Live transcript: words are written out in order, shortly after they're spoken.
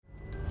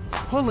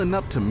Pulling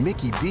up to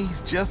Mickey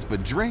D's just for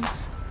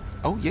drinks?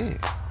 Oh yeah,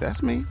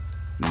 that's me.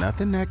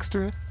 Nothing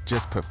extra,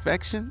 just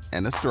perfection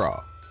and a straw.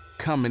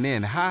 Coming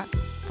in hot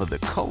for the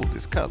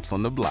coldest cups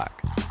on the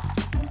block.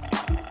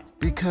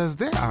 Because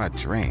there are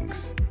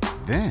drinks.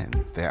 Then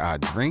there are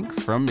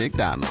drinks from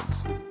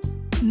McDonald's.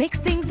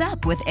 Mix things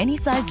up with any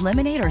size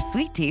lemonade or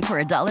sweet tea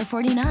for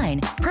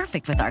 $1.49.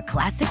 Perfect with our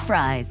classic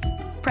fries.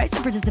 Price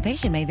and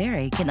participation may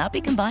vary. Cannot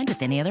be combined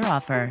with any other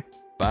offer.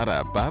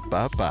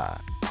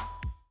 Ba-da-ba-ba-ba.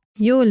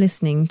 You're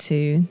listening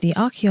to the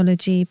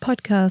Archaeology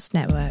Podcast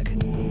Network.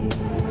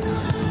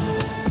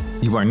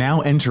 You are now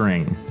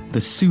entering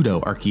the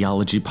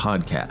Pseudo-Archaeology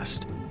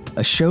Podcast,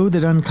 a show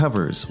that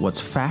uncovers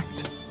what's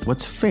fact,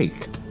 what's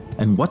fake,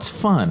 and what's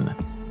fun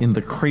in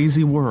the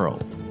crazy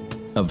world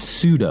of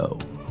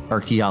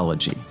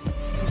pseudo-archaeology.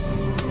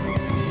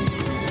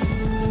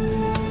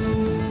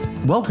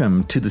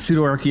 Welcome to the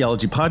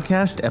Pseudo-Archaeology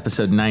Podcast,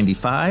 episode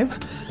 95.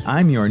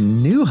 I'm your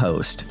new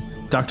host,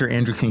 Dr.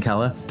 Andrew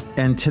Kinkella,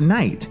 and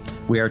tonight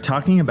we are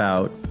talking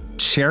about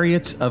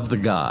Chariots of the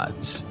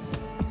Gods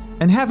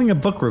and having a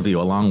book review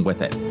along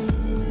with it.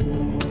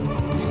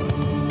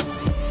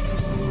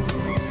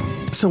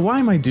 So why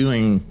am I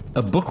doing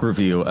a book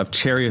review of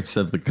Chariots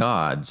of the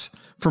Gods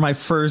for my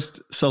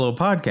first solo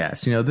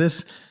podcast? You know,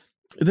 this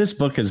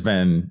book has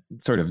been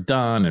sort of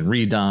done and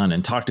redone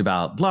and talked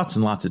about lots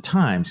and lots of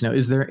times. You know,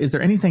 is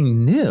there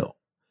anything new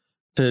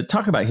to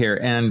talk about here?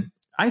 And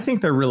I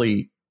think there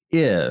really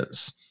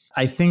is.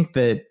 I think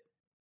that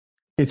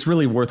it's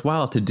really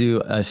worthwhile to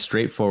do a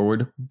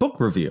straightforward book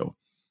review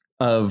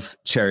of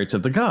Chariots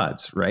of the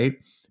Gods, right?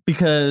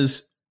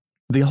 Because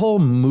the whole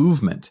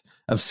movement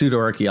of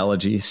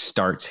pseudo-archaeology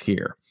starts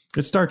here.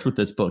 It starts with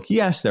this book.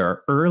 Yes, there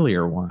are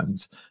earlier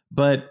ones,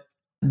 but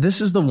this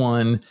is the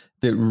one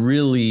that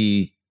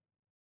really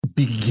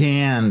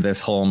began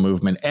this whole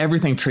movement.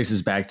 Everything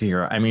traces back to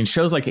here. I mean,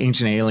 shows like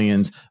Ancient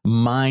Aliens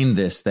mine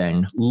this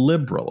thing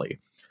liberally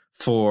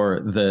for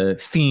the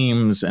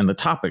themes and the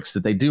topics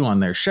that they do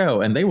on their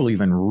show. And they will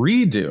even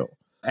redo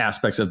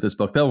aspects of this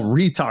book. They'll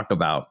re-talk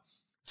about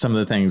some of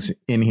the things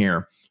in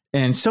here.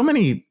 And so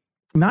many,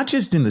 not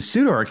just in the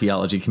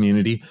pseudo-archaeology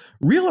community,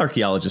 real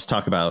archaeologists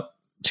talk about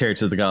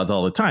Chariots of the Gods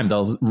all the time.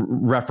 They'll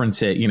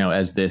reference it, you know,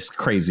 as this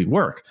crazy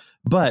work.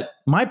 But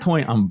my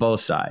point on both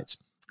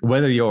sides,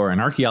 whether you're an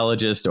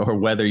archaeologist or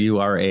whether you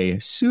are a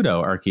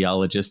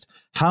pseudo-archaeologist,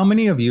 how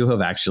many of you have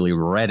actually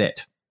read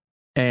it?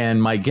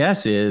 And my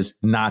guess is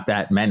not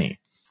that many,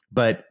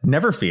 but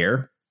never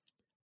fear,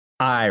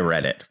 I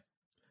read it.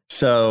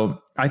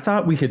 So I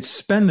thought we could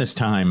spend this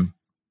time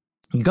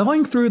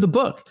going through the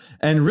book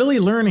and really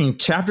learning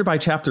chapter by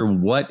chapter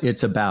what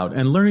it's about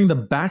and learning the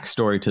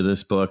backstory to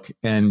this book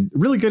and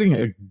really getting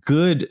a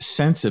good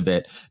sense of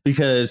it.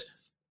 Because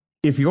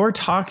if you're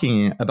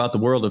talking about the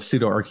world of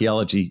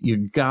pseudo-archaeology, you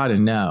got to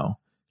know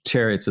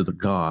Chariots of the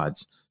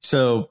Gods.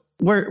 So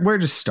where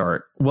to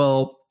start?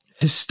 Well,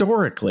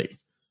 historically,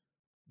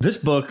 this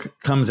book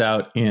comes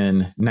out in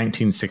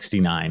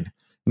 1969.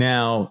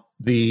 Now,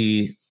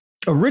 the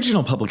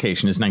original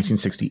publication is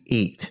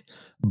 1968,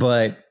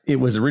 but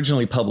it was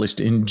originally published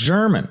in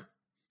German,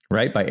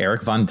 right, by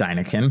Erich von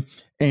Däniken.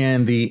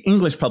 And the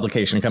English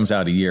publication comes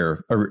out a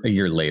year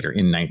later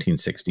in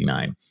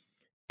 1969.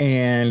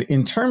 And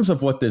in terms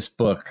of what this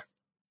book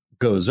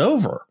goes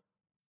over,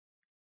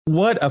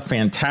 what a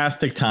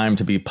fantastic time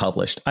to be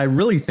published. I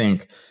really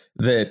think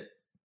that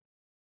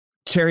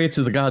Chariots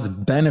of the Gods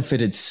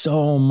benefited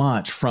so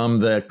much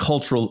from the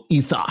cultural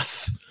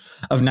ethos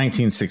of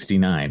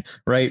 1969,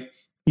 right?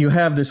 You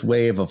have this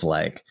wave of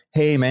like,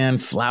 hey, man,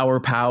 flower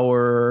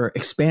power,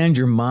 expand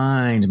your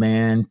mind,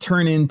 man,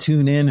 turn in,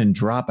 tune in, and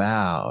drop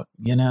out.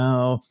 You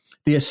know,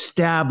 the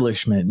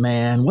establishment,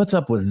 man, what's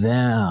up with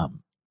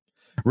them?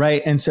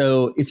 Right. And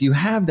so if you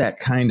have that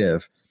kind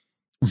of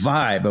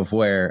vibe of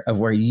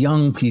where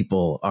young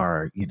people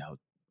are, you know,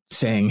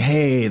 saying,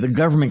 hey, the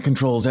government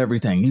controls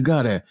everything. You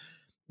gotta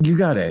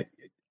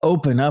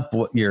open up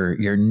what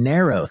your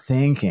narrow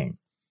thinking.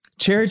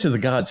 Chariots of the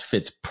Gods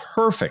fits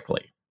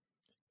perfectly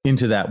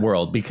into that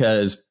world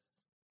because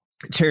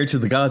Chariots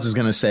of the Gods is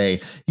going to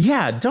say,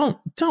 yeah, don't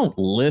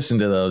listen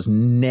to those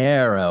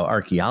narrow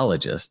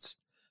archaeologists.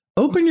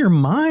 Open your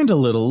mind a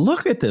little.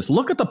 Look at this.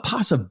 Look at the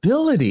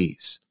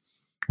possibilities,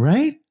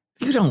 right?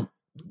 You don't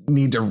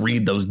need to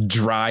read those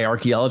dry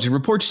archaeology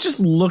reports. Just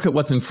look at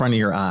what's in front of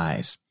your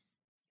eyes.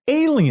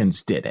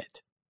 Aliens did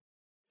it.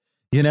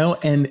 You know,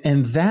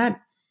 and that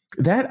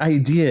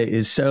idea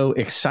is so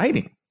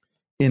exciting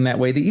in that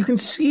way that you can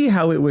see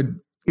how it would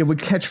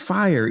catch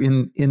fire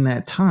in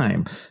that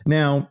time.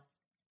 Now,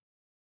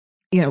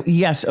 you know,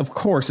 yes, of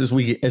course, as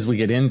we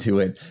get into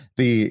it,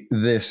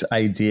 this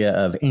idea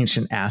of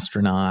ancient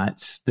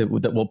astronauts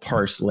that we'll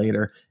parse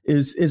later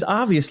is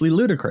obviously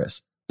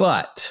ludicrous.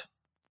 But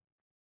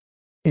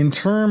in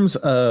terms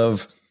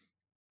of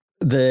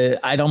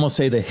I'd almost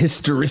say the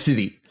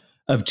historicity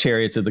of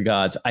Chariots of the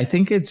Gods, I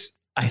think it's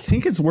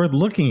worth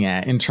looking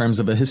at in terms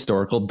of a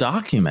historical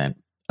document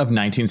of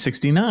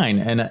 1969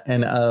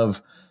 and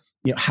of,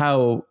 you know,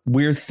 how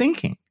we're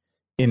thinking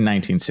in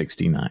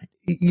 1969.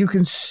 You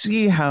can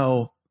see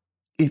how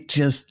it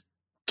just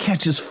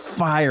catches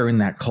fire in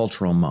that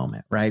cultural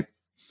moment, right?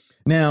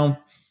 Now,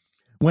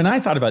 when I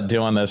thought about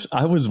doing this,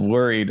 I was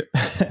worried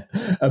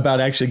about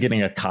actually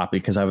getting a copy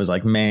because I was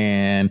like,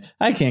 man,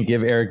 I can't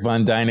give Eric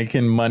von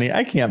Däniken money.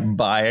 I can't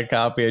buy a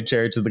copy of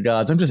Chariots of the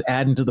Gods. I'm just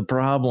adding to the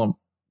problem.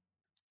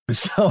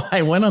 So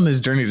I went on this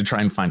journey to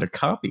try and find a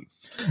copy.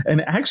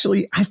 And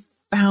actually, I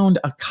found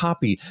a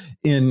copy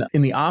in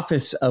the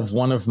office of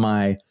one of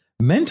my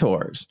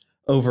mentors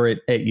over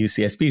at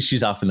UCSB.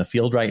 She's off in the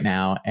field right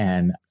now.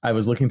 And I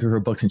was looking through her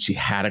books and she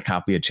had a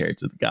copy of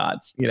Chariots of the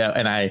Gods,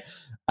 and I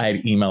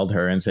had emailed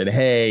her and said,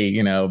 hey,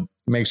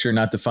 make sure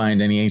not to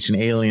find any ancient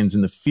aliens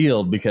in the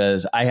field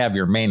because I have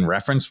your main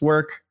reference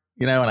work,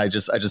 and I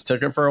just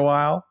took it for a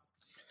while.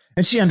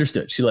 And she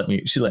understood. She let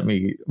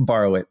me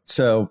borrow it.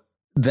 So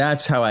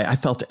that's how I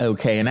felt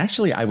okay. And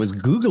actually, I was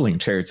Googling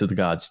Chariots of the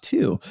Gods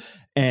too.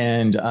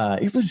 And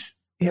it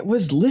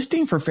was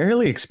listing for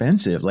fairly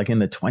expensive, like in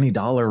the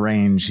 $20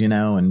 range, and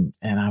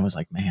I was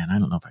like, man, I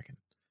don't know if I can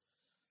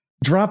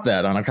drop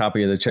that on a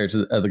copy of the Chariots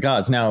of the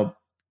Gods. Now,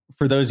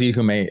 for those of you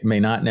who may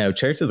not know,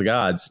 Chariots of the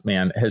Gods,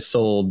 man, has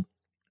sold,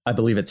 I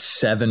believe it's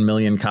 7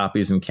 million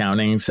copies and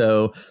counting.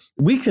 So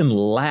we can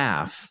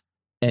laugh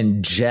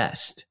and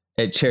jest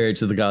at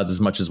Chariots of the Gods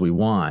as much as we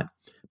want.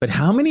 But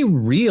how many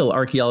real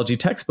archaeology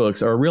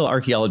textbooks or real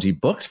archaeology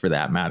books, for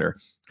that matter,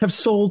 have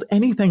sold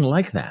anything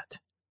like that,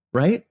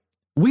 right?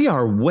 We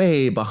are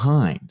way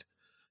behind.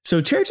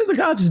 So Chariots of the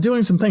Gods is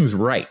doing some things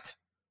right,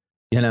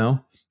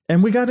 and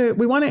we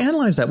want to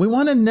analyze that. We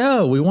want to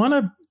know, we want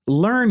to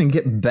learn and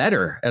get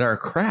better at our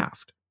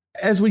craft.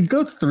 As we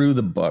go through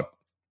the book,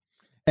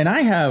 and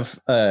I have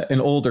an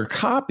older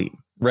copy,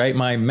 right?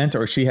 My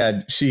mentor, she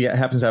happens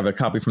to have a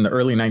copy from the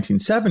early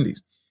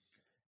 1970s.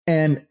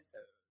 And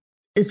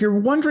if you're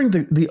wondering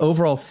the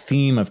overall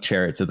theme of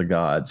Chariots of the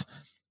Gods,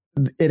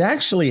 it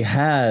actually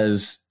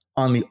has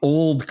on the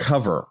old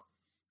cover,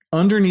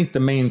 underneath the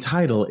main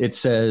title, it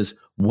says,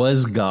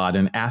 "Was God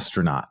an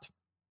Astronaut?"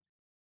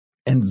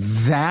 And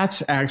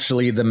that's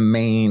actually the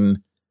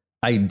main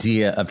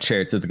idea of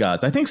Chariots of the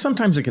Gods. I think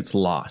sometimes it gets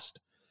lost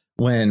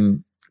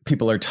when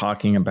people are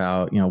talking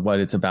about, what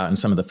it's about and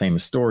some of the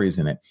famous stories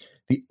in it.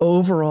 The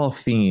overall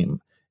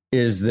theme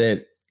is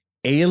that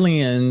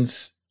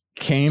aliens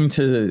came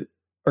to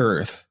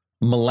Earth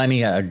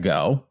millennia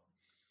ago,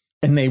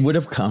 and they would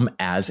have come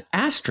as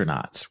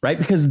astronauts, right?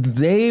 Because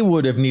they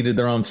would have needed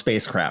their own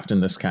spacecraft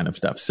and this kind of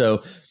stuff.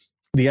 So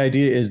the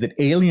idea is that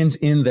aliens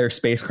in their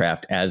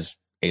spacecraft as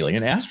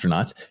alien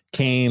astronauts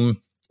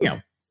came,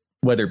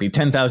 whether it be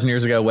 10,000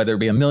 years ago, whether it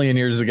be 1 million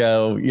years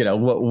ago,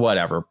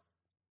 whatever,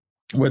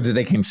 whether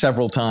they came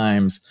several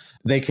times,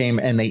 they came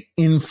and they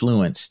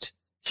influenced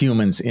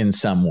humans in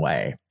some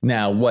way.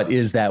 Now, what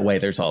is that way?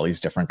 There's all these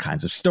different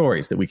kinds of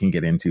stories that we can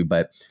get into,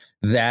 but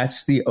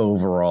that's the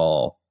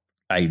overall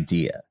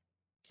idea,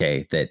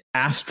 okay? That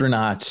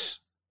astronauts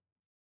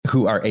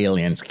who are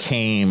aliens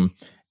came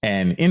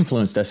and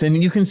influenced us.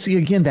 And you can see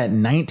again that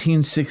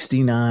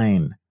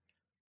 1969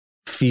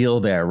 feel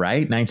there,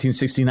 right?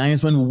 1969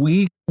 is when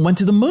we went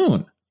to the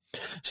moon.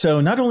 So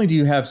not only do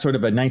you have sort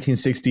of a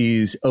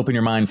 1960s open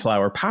your mind,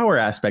 flower power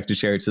aspect to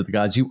Chariots of the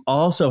Gods, you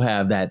also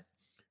have that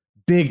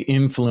big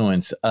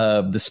influence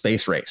of the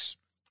space race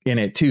in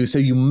it too. So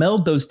you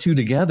meld those two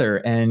together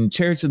and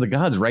Chariots of the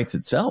Gods writes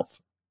itself,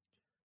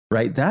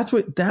 right? That's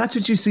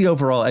what you see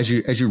overall as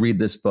you read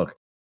this book.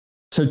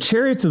 So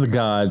Chariots of the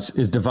Gods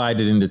is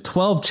divided into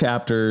 12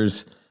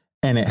 chapters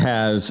and it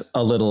has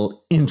a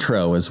little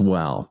intro as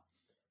well.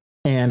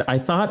 And I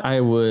thought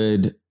I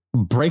would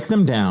break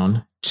them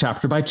down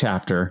chapter by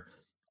chapter.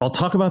 I'll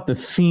talk about the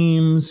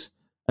themes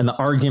and the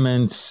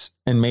arguments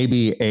and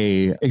maybe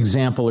a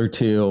example or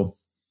two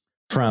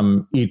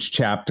from each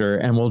chapter,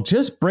 and we'll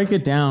just break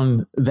it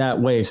down that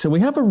way. So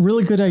we have a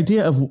really good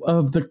idea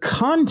of the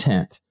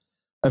content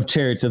of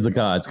Chariots of the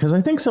Gods, because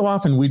I think so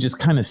often we just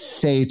kind of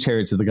say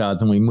Chariots of the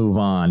Gods and we move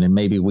on, and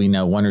maybe we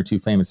know one or two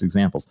famous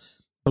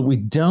examples, but we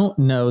don't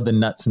know the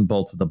nuts and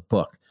bolts of the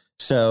book.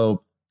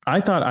 So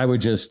I thought I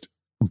would just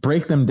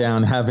break them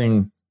down,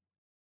 having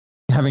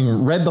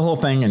read the whole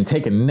thing and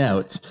taken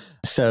notes,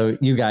 so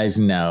you guys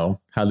know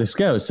how this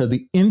goes. So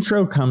the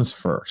intro comes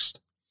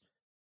first.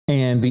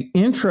 And the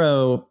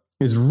intro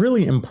is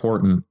really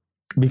important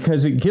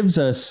because it gives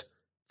us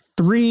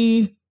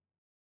 3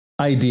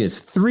 ideas,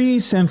 3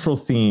 central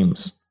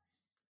themes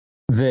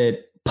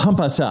that pump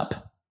us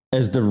up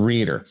as the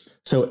reader.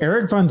 So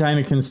Eric von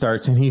Däniken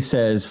starts and he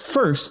says,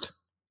 first,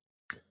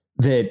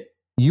 that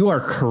you are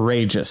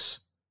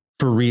courageous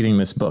for reading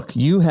this book.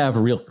 You have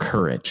real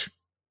courage.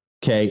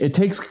 Okay. It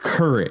takes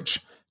courage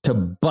to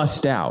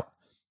bust out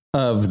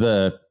of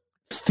the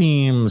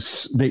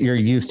themes that you're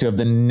used to, of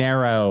the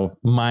narrow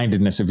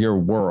mindedness of your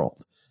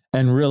world,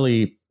 and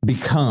really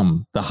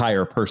become the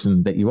higher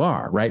person that you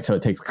are, right? So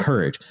it takes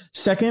courage.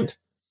 Second,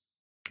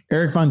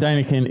 Eric von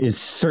Däniken is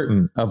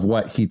certain of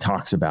what he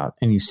talks about.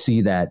 And you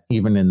see that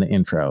even in the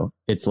intro.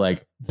 It's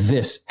like,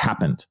 this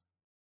happened.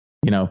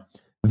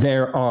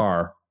 There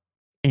are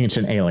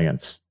ancient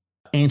aliens.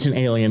 ancient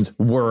aliens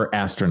were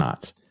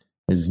astronauts.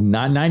 It's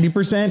not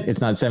 90%.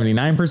 It's not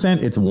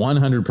 79%. It's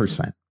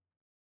 100%.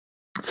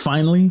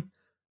 Finally,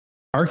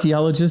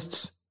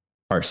 archaeologists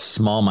are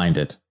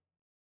small-minded.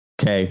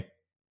 Okay.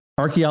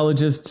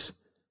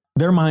 Archaeologists,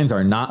 their minds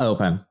are not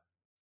open.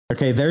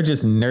 Okay. They're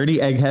just nerdy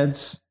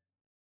eggheads.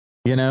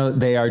 You know,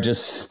 they are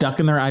just stuck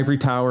in their ivory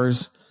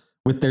towers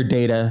with their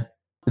data.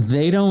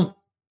 They don't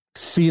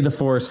see the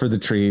forest for the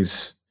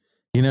trees.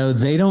 You know,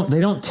 they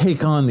don't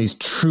take on these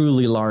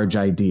truly large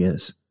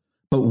ideas,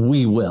 but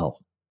we will,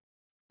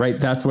 right?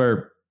 That's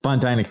where von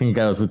Däniken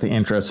goes with the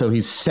intro. So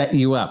he's set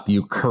you up,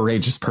 you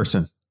courageous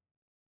person.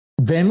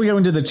 Then we go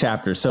into the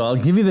chapter. So I'll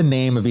give you the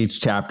name of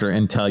each chapter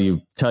and tell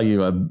you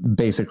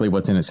basically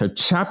what's in it. So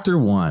chapter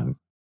 1,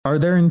 are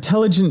there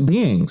intelligent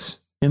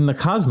beings in the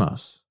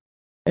cosmos?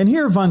 And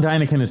here von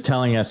Däniken is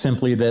telling us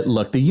simply that,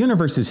 look, the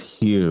universe is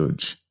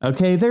huge.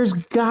 Okay, there's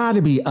got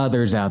to be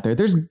others out there.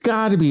 There's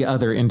got to be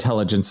other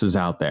intelligences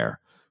out there,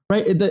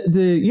 right?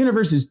 The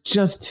universe is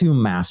just too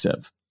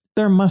massive.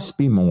 There must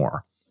be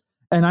more.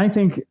 And I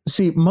think,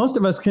 see, most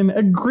of us can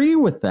agree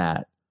with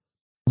that.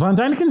 Von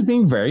Däniken's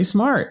being very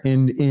smart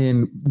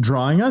in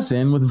drawing us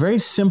in with a very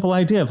simple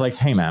idea of like,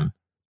 hey, man,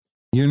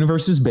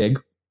 universe is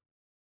big.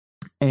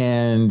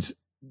 And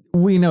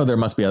we know there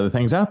must be other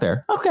things out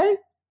there.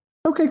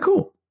 Okay,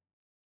 cool.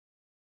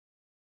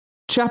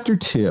 Chapter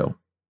 2,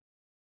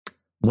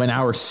 when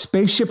our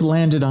spaceship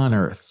landed on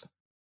Earth.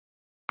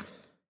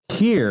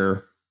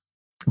 Here,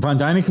 von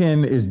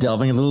Däniken is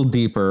delving a little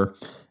deeper,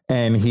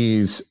 and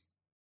he's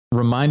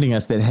reminding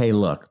us that, hey,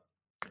 look,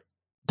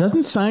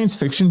 doesn't science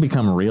fiction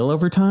become real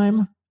over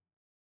time?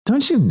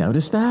 Don't you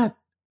notice that?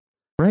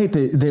 Right?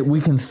 That we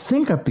can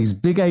think up these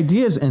big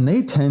ideas, and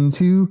they tend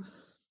to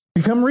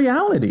become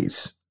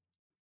realities,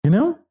 you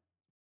know?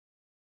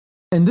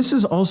 And this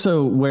is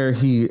also where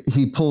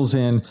he pulls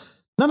in,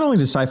 not only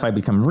does sci-fi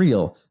become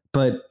real,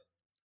 but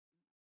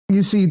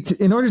you see,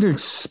 in order to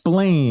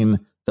explain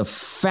the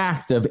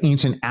fact of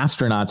ancient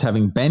astronauts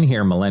having been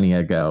here millennia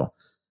ago,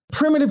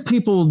 primitive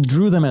people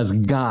drew them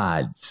as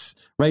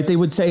gods, right? They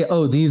would say,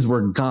 oh, these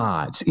were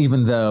gods,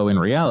 even though in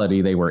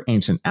reality they were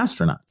ancient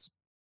astronauts.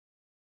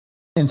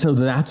 And so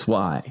that's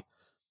why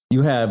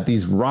you have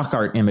these rock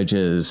art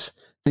images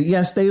that,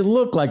 yes, they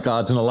look like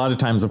gods. And a lot of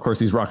times, of course,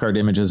 these rock art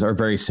images are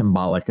very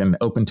symbolic and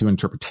open to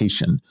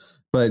interpretation.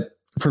 But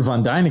for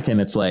von Däniken,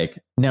 it's like,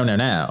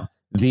 no.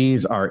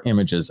 These are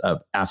images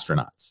of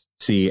astronauts.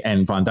 See,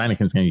 and von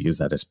Däniken's going to use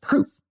that as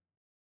proof.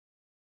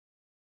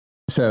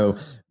 So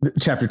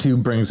chapter 2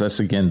 brings us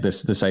again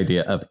this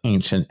idea of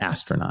ancient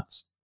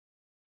astronauts.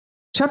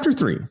 Chapter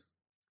 3,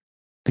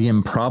 the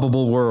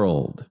improbable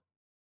world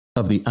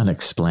of the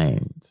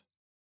unexplained.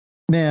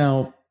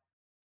 Now,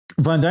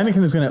 von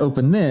Däniken is going to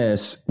open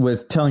this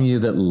with telling you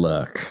that,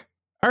 look,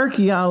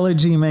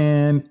 archaeology,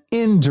 man,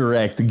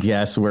 indirect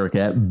guesswork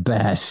at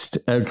best.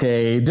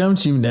 Okay,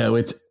 don't you know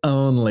it's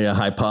only a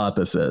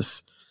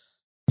hypothesis?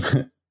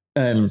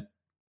 And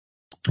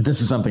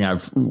this is something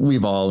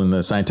we've all in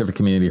the scientific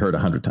community heard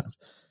 100 times,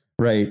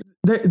 right?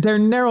 Their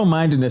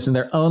narrow-mindedness and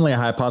they're only a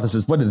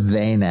hypothesis. What do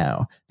they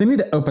know? They need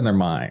to open their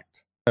mind.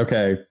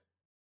 Okay,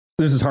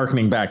 this is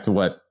hearkening back to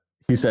what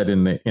he said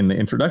in the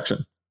introduction.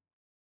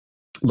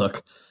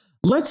 Look,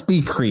 let's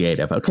be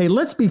creative. Okay,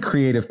 let's be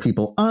creative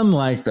people,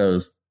 unlike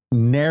those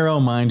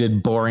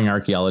narrow-minded, boring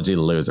archaeology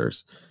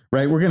losers,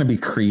 right? We're going to be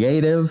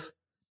creative.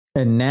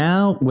 And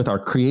now with our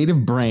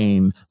creative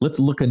brain, let's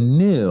look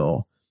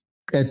anew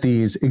at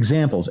these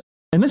examples.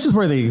 And this is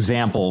where the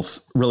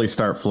examples really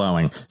start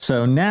flowing.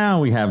 So now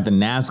we have the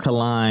Nazca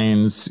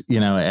Lines,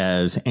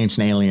 as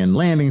ancient alien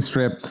landing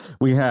strip.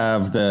 We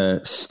have the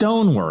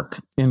stonework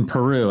in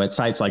Peru at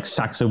sites like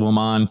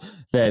Sacsayhuaman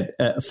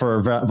that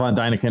for von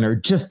Däniken are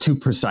just too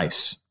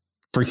precise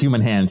for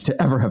human hands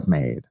to ever have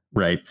made,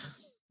 right?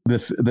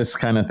 This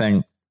kind of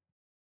thing.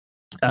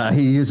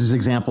 He uses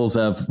examples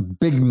of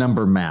big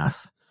number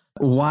math.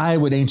 Why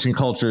would ancient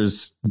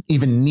cultures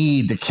even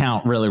need to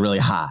count really, really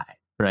high,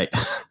 right?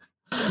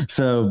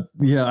 So,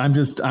 I'm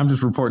just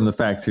reporting the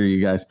facts here,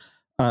 you guys.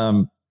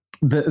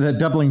 The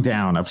doubling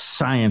down of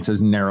science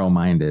is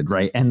narrow-minded,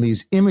 right? And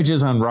these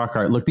images on rock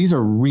art, look, these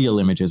are real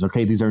images,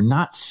 okay? These are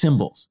not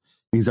symbols.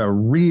 These are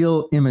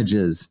real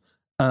images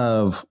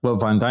of what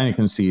von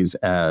Däniken sees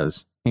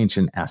as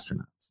ancient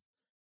astronauts,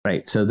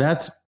 right? So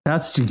that's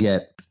what you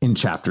get in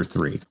chapter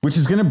 3, which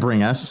is going to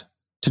bring us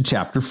to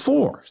chapter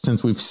 4.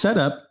 Since we've set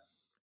up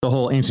the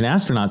whole ancient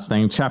astronauts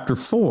thing, chapter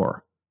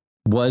 4,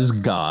 was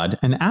God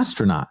an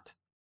astronaut?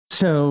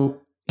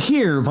 So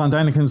here, von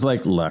Däniken's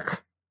like,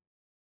 look,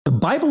 the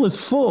Bible is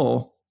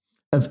full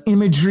of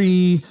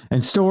imagery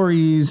and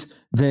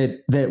stories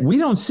that we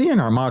don't see in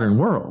our modern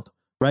world,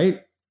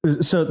 right?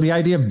 So the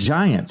idea of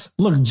giants,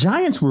 look,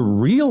 giants were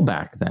real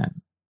back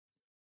then.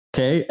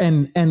 Okay.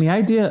 And the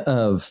idea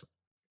of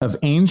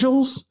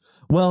angels,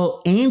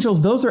 well,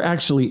 angels, those are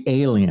actually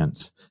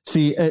aliens.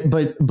 See,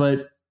 but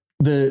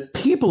the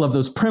people of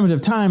those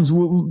primitive times,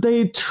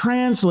 they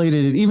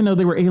translated it, even though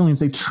they were aliens,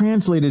 they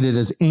translated it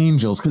as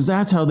angels because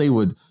that's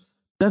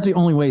the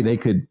only way they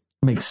could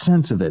make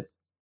sense of it.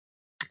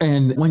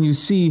 And when you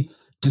see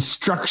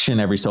destruction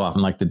every so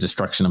often, like the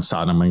destruction of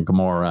Sodom and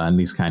Gomorrah and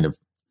these kind of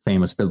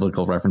famous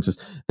biblical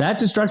references, that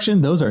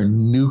destruction, those are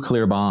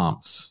nuclear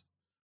bombs,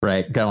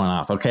 right? Going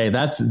off. Okay.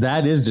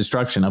 That is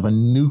destruction of a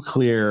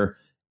nuclear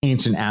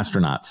ancient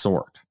astronaut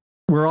sort.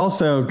 We're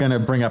also going to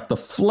bring up the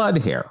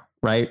flood here,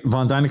 right?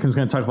 Von Däniken's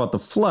going to talk about the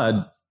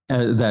flood,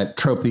 that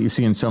trope that you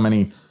see in so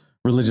many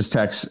religious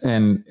texts.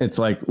 And it's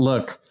like,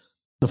 look,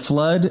 the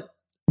flood,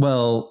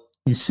 well,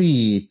 you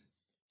see,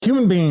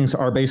 human beings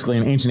are basically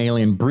an ancient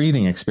alien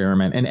breeding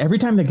experiment. And every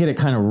time they get it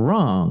kind of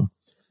wrong,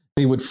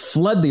 they would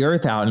flood the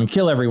earth out and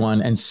kill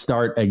everyone and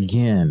start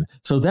again.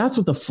 So that's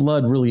what the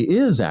flood really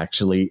is,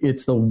 actually.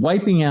 It's the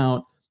wiping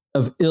out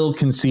of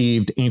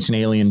ill-conceived ancient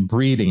alien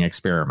breeding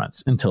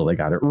experiments until they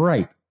got it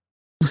right.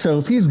 So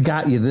if he's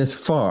got you this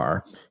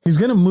far, he's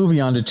going to move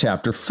you on to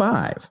chapter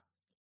 5,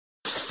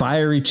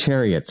 fiery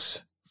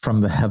chariots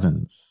from the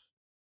heavens.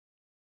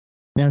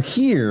 Now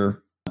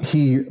here,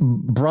 he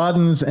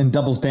broadens and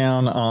doubles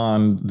down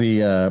on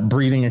the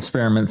breeding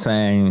experiment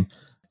thing.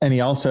 And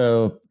he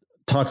also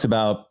talks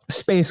about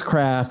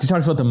spacecraft. He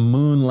talks about the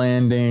moon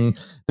landing,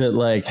 that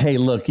like, hey,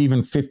 look,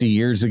 even 50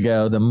 years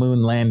ago, the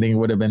moon landing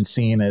would have been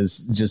seen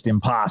as just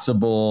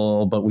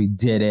impossible, but we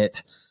did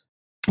it.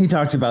 He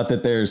talks about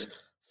that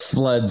there's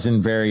floods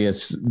in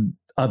various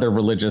other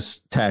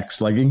religious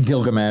texts, like in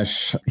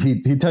Gilgamesh.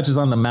 He touches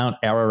on the Mount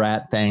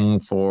Ararat thing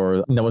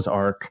for Noah's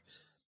Ark.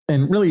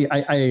 And really,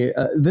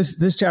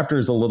 this chapter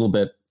is a little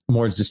bit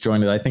more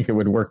disjointed. I think it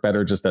would work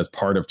better just as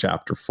part of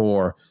chapter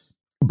 4.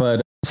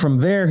 But from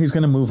there, he's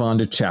going to move on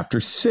to chapter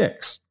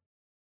 6,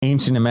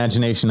 ancient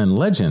imagination and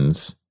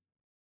legends,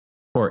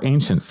 or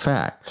ancient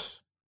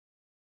facts.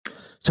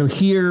 So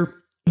here,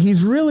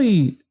 he's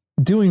really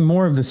doing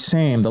more of the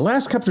same. The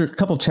last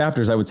couple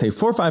chapters, I would say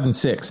 4, 5, and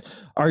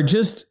 6, are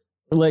just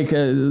like,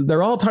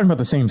 they're all talking about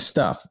the same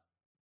stuff.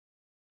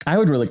 I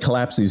would really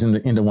collapse these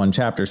into one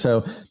chapter.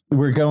 So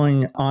we're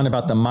going on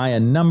about the Maya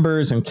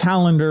numbers and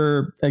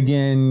calendar.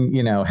 Again,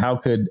 how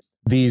could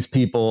these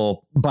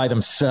people by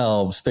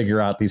themselves figure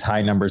out these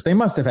high numbers? They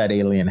must have had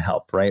alien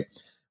help, right?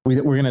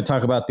 We're going to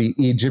talk about the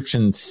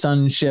Egyptian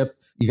sun ship.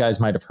 You guys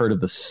might have heard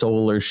of the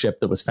solar ship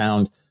that was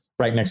found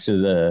right next to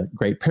the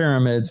Great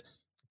Pyramids.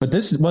 But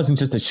this wasn't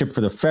just a ship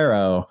for the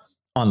pharaoh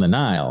on the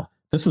Nile.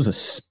 This was a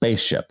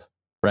spaceship,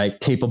 right?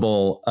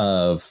 Capable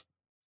of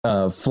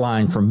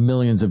flying for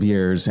millions of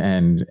years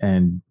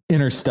and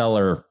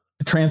interstellar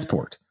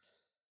transport.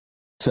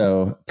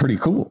 So pretty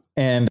cool.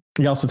 And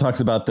he also talks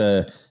about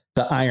the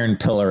Iron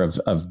Pillar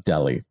of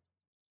Delhi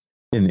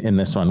in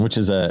this one, which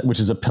is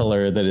a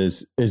pillar that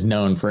is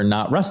known for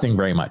not rusting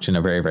very much in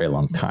a very, very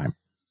long time.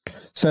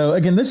 So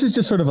again, this is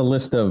just sort of a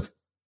list of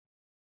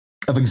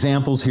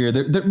examples here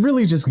that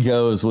really just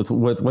goes with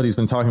what he's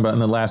been talking about in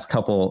the last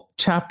couple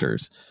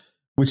chapters,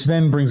 which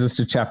then brings us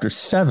to chapter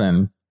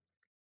 7,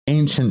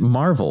 ancient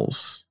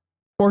marvels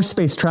or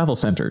space travel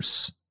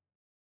centers,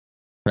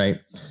 right?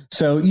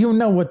 So you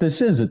know what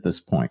this is at this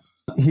point.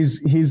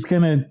 He's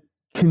going to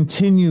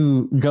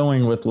continue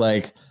going with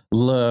like,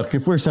 look,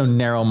 if we're so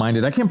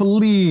narrow-minded, I can't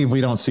believe we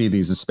don't see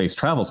these as space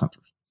travel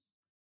centers,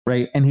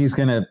 right? And he's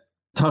going to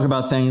talk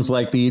about things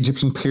like the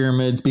Egyptian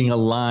pyramids being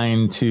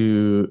aligned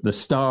to the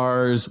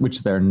stars,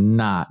 which they're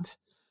not.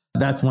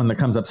 That's one that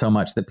comes up so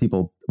much that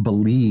people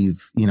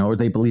believe, or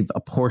they believe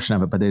a portion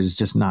of it, but it is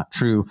just not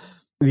true.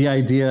 The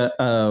idea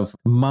of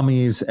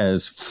mummies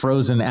as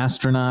frozen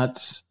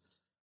astronauts.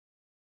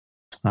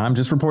 I'm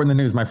just reporting the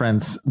news, my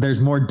friends. There's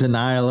more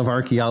denial of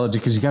archaeology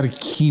because you got to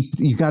keep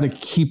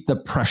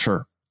the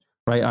pressure,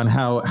 right, on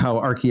how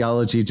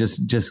archaeology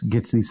just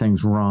gets these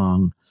things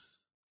wrong.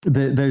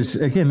 There's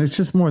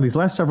just more. These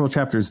last several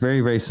chapters,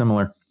 very, very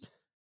similar.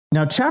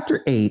 Now,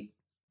 chapter 8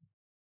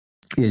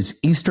 is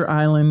Easter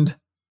Island,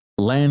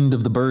 Land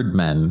of the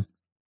Birdmen.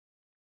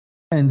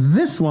 And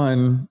this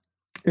one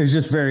is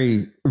just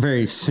very,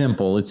 very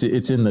simple. It's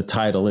in the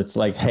title. It's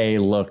like, hey,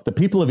 look, the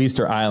people of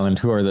Easter Island,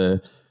 who are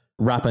the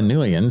Rapa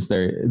Nuians,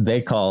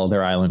 they call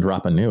their island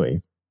Rapa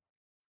Nui.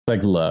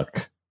 Like,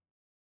 look,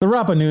 the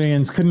Rapa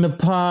Nuians couldn't have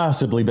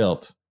possibly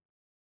built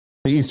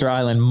the Easter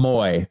Island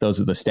Moai.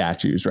 Those are the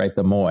statues, right?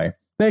 The Moai.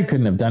 They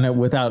couldn't have done it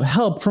without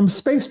help from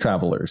space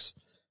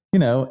travelers,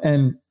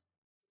 and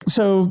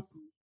so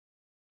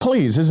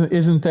please,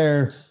 isn't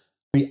there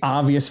the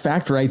obvious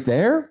fact right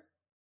there?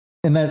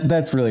 And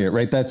that's really it,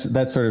 right?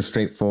 That's sort of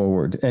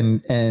straightforward.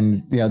 And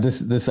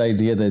this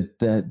idea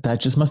that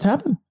just must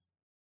happen.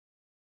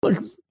 Look,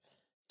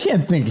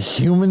 can't think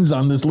humans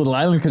on this little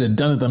island could have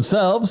done it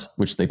themselves,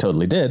 which they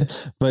totally did.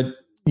 But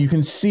you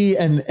can see,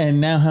 and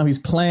now how he's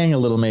playing a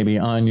little maybe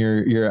on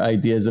your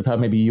ideas of how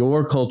maybe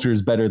your culture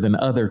is better than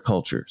other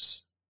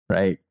cultures,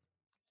 right?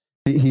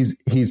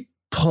 He's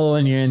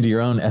pulling you into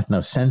your own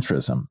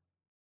ethnocentrism.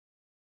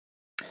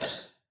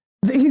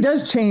 He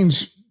does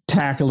change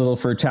tack a little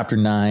for chapter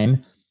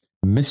 9,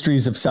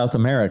 Mysteries of South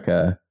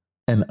America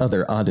and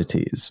Other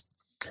Oddities,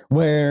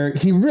 where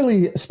he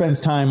really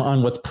spends time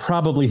on what's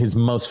probably his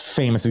most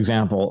famous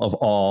example of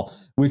all,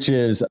 which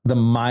is the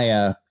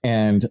Maya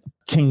and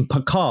King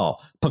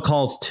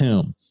Pakal's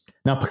tomb.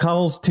 Now,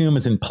 Pakal's tomb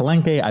is in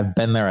Palenque. I've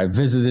been there. I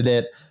visited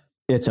it.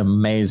 It's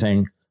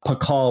amazing.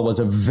 Pakal was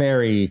a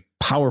very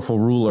powerful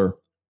ruler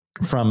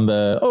from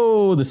the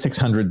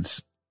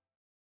 600s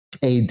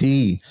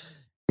AD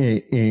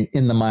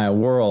in the Maya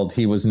world.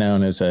 He was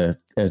known as a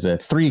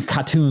 3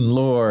 Khatun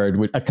lord.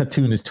 A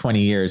Khatun is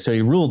 20 years. So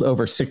he ruled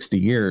over 60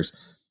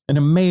 years. An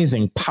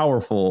amazing,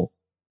 powerful,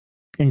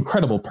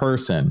 incredible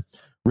person,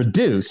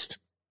 reduced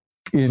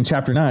in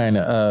chapter 9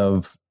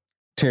 of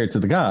Chariots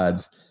of the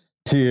Gods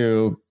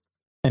to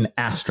an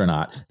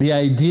astronaut. The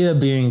idea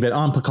being that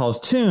on Pakal's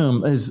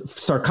tomb is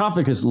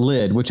sarcophagus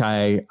lid, which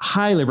I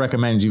highly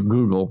recommend you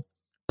Google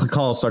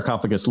Pakal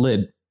sarcophagus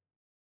lid.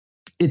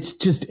 It's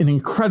just an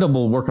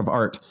incredible work of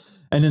art.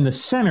 And in the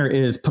center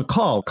is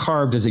Pakal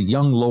carved as a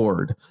young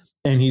lord.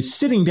 And he's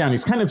sitting down.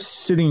 He's kind of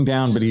sitting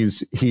down, but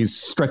he's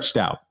stretched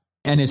out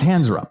and his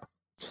hands are up.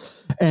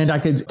 And I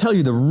could tell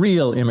you the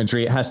real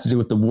imagery. It has to do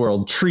with the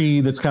world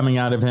tree that's coming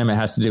out of him. It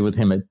has to do with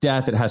him at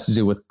death. It has to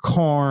do with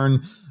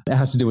corn. It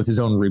has to do with his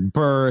own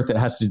rebirth. It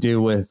has to do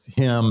with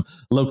him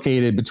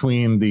located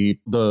between the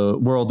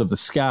world of the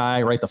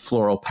sky, right? The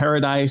floral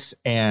paradise,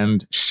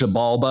 and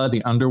Xibalba,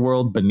 the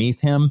underworld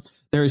beneath him.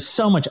 There is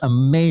so much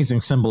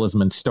amazing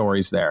symbolism and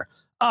stories there.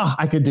 Oh,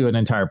 I could do an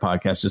entire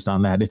podcast just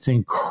on that. It's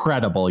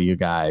incredible, you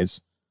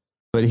guys.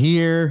 But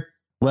here,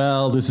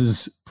 well, this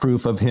is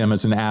proof of him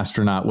as an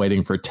astronaut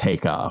waiting for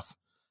takeoff.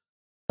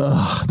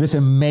 Oh, this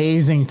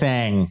amazing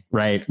thing,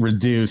 right?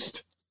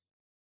 Reduced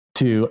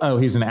to,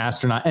 he's an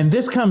astronaut. And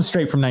this comes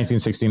straight from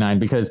 1969,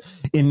 because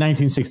in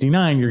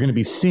 1969, you're going to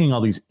be seeing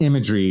all these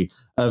imagery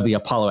of the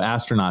Apollo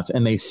astronauts,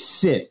 and they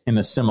sit in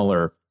a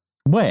similar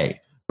way,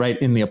 right?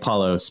 In the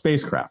Apollo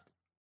spacecraft.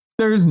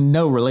 There's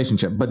no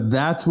relationship, but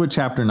that's what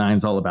chapter 9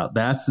 is all about.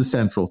 That's the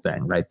central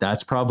thing, right?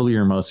 That's probably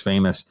your most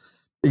famous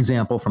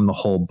example from the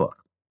whole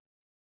book.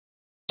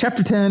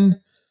 Chapter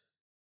 10,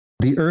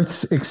 the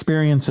Earth's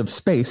experience of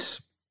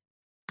space,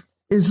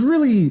 is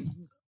really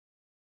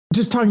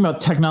just talking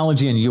about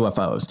technology and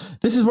UFOs.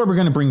 This is where we're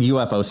going to bring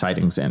UFO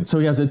sightings in. So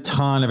he has a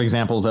ton of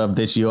examples of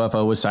this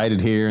UFO was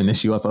sighted here and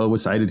this UFO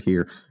was sighted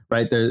here,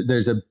 right?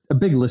 There's a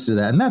big list of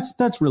that. And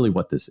that's really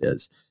what this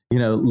is. You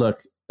know,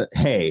 look,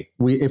 hey,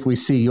 if we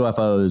see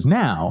UFOs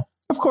now,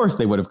 of course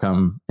they would have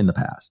come in the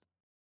past.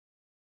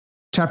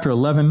 Chapter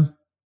 11,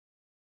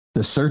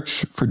 the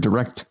search for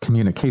direct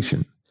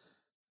communication.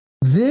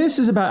 This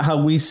is about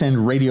how we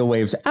send radio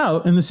waves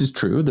out, and this is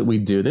true that we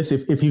do this.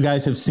 If you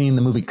guys have seen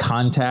the movie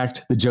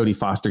Contact, the Jodie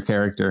Foster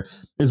character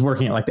is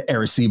working at like the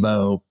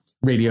Arecibo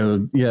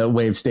radio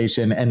wave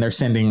station, and they're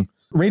sending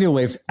radio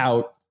waves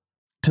out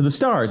to the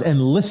stars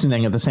and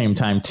listening at the same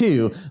time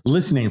too,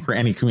 listening for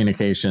any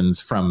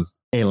communications from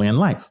alien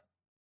life.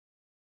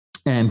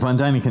 And von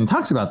Däniken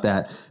talks about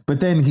that, but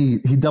then he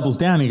doubles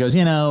down. He goes,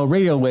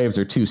 radio waves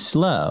are too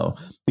slow.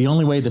 The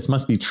only way this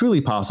must be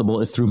truly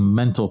possible is through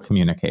mental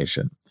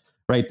communication.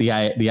 Right, the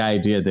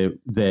idea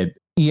that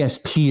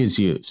ESP is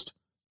used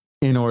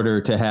in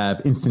order to have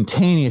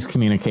instantaneous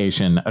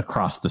communication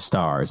across the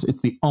stars.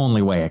 It's the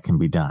only way it can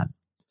be done.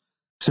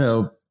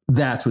 So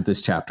that's what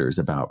this chapter is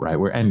about, right?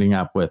 We're ending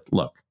up with,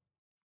 look,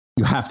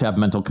 you have to have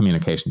mental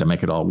communication to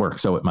make it all work,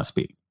 so it must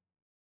be.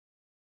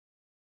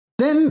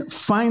 Then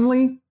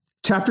finally,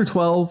 chapter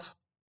 12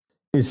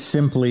 is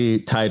simply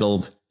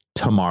titled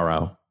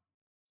Tomorrow.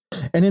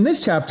 And in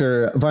this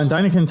chapter, von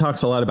Däniken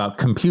talks a lot about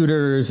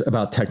computers,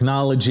 about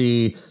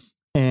technology,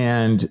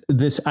 and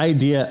this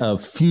idea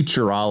of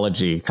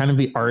futurology, kind of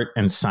the art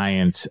and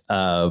science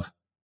of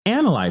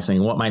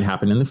analyzing what might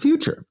happen in the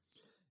future.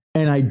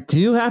 And I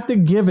do have to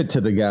give it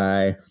to the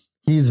guy.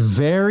 He's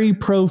very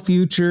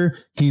pro-future.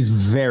 He's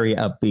very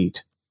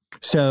upbeat.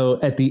 So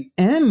at the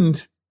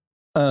end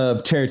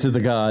of Chariots of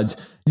the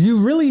Gods, you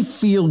really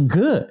feel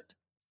good,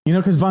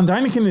 because von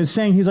Däniken is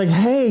saying, he's like,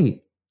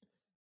 hey,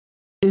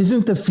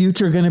 isn't the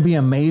future going to be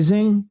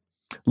amazing?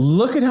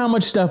 Look at how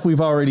much stuff we've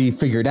already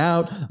figured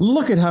out.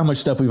 Look at how much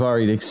stuff we've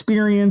already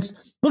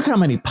experienced. Look how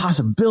many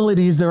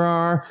possibilities there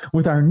are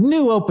with our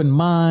new open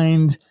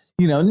mind.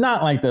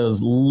 Not like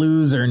those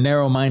loser,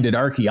 narrow-minded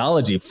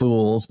archaeology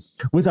fools.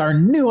 With our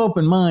new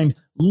open mind,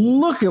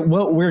 look at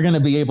what we're going to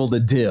be able to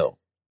do.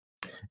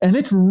 And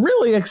it's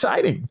really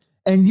exciting.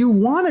 And you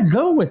want to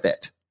go with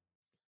it.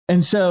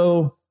 And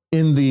so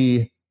in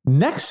the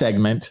next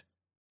segment,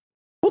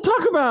 we'll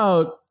talk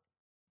about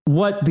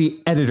what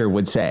the editor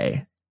would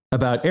say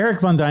about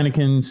Erich von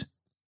Däniken's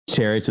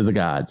Chariots of the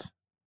Gods.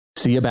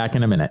 See you back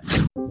in a minute.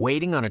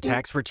 Waiting on a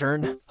tax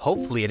return?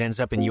 Hopefully it ends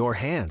up in your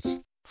hands.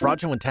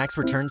 Fraudulent tax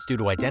returns due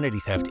to identity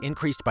theft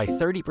increased by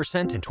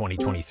 30% in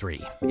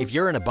 2023. If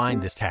you're in a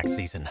bind this tax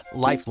season,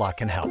 LifeLock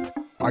can help.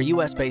 Our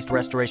U.S.-based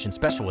restoration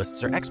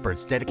specialists are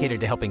experts dedicated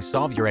to helping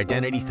solve your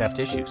identity theft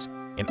issues.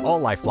 And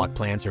all LifeLock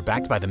plans are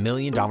backed by the $1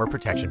 Million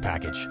Protection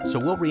Package. So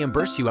we'll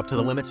reimburse you up to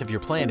the limits of your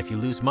plan if you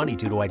lose money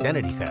due to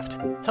identity theft.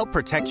 Help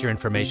protect your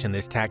information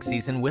this tax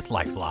season with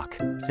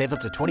LifeLock. Save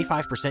up to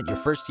 25% your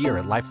first year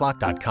at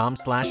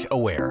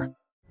LifeLock.com/aware.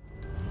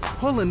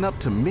 Pulling up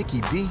to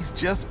Mickey D's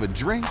just for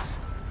drinks?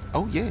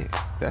 Oh yeah,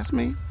 that's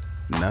me.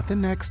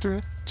 Nothing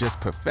extra, just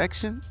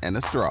perfection and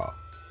a straw.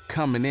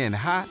 coming in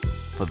hot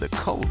for the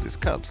coldest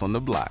cups on the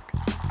block.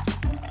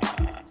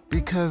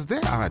 Because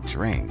there are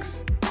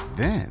drinks.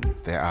 Then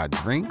there are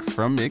drinks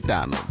from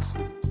McDonald's.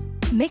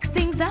 Mix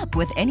things up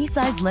with any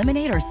size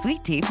lemonade or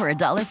sweet tea for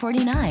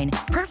 $1.49.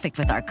 Perfect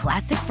with our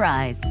classic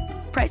fries.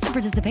 Price and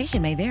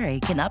participation may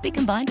vary. Cannot be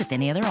combined with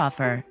any other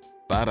offer.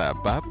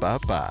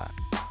 Ba-da-ba-ba-ba.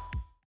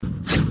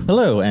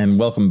 Hello, and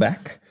welcome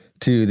back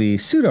to the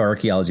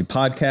Pseudo-Archaeology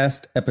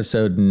Podcast,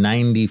 episode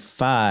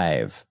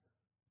 95,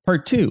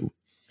 part 2.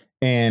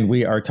 And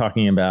we are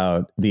talking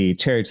about the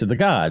Chariots of the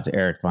Gods,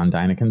 Erich von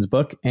Däniken's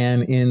book.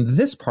 And in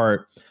this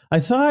part, I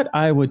thought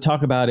I would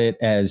talk about it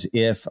as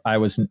if I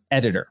was an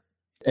editor,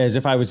 as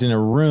if I was in a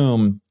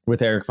room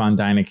with Erich von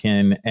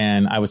Däniken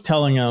and I was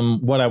telling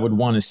him what I would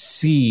want to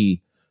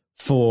see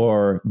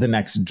for the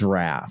next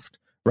draft,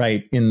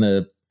 right? In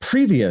the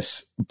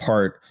previous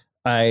part,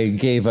 I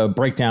gave a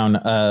breakdown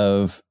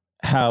of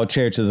how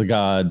Chariots of the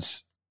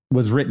Gods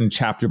was written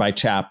chapter by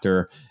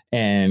chapter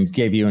and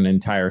gave you an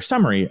entire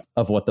summary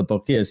of what the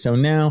book is. So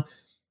now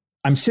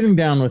I'm sitting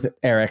down with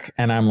Erich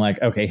and I'm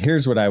like, okay,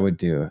 here's what I would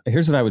do.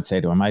 Here's what I would say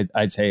to him.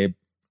 I'd say,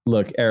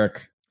 look,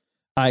 Erich,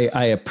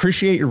 I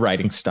appreciate your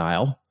writing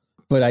style,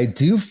 but I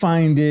do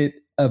find it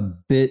a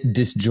bit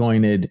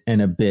disjointed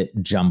and a bit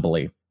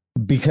jumbly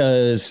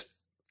because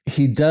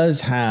he does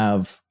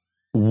have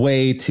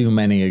way too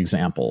many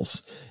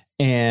examples.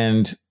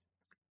 And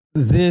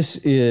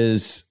this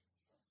is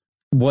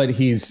what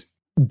he's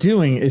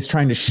doing, is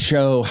trying to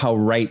show how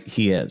right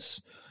he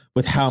is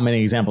with how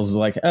many examples. Is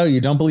like, oh,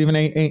 you don't believe in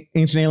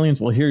ancient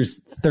aliens? Well,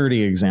 here's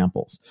 30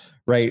 examples,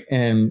 right?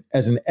 And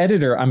as an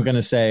editor, I'm going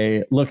to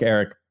say, look,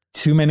 Erich,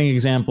 too many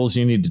examples.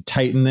 You need to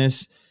tighten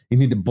this. You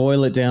need to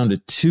boil it down to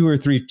 2 or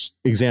 3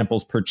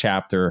 examples per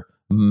chapter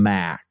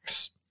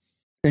max.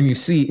 And you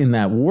see in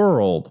that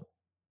world,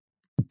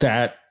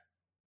 that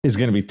is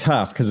going to be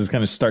tough because it's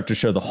going to start to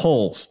show the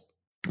holes,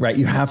 right?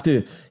 You have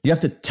to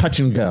touch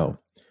and go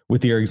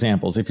with your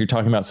examples if you're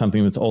talking about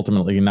something that's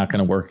ultimately not going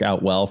to work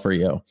out well for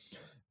you.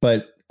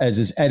 But as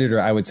his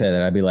editor, I would say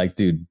that I'd be like,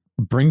 dude,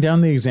 bring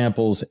down the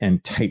examples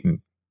and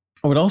tighten.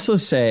 I would also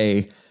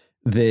say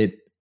that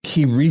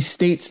he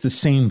restates the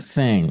same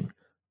thing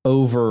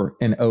over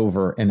and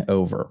over and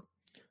over,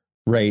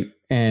 right?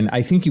 And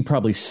I think you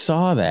probably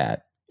saw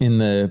that in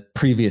the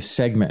previous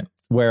segment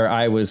where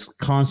I was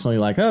constantly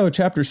like, oh,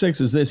 chapter 6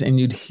 is this. And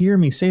you'd hear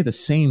me say the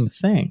same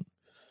thing,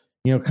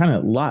 kind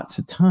of lots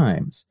of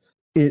times.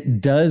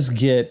 It does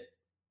get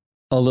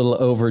a little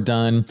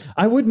overdone.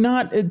 I would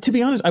not, to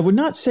be honest, I would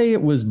not say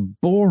it was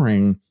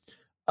boring.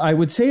 I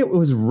would say it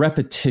was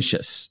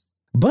repetitious.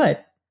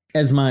 But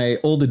as my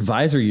old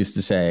advisor used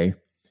to say,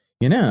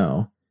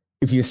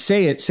 if you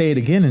say it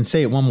again and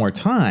say it one more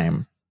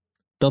time,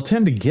 they'll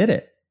tend to get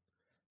it.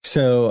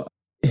 So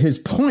his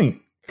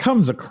point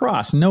comes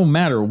across no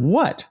matter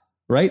what,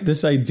 right?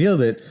 This idea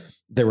that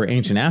there were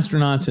ancient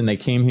astronauts and they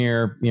came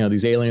here,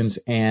 these aliens,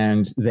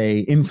 and they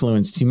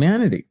influenced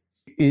humanity.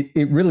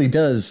 It really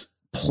does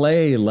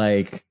play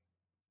like,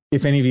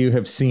 if any of you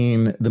have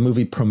seen the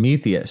movie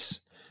Prometheus,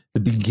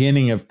 the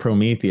beginning of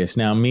Prometheus.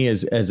 Now, me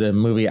as a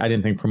movie, I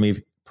didn't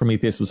think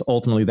Prometheus was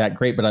ultimately that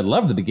great, but I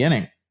love the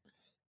beginning.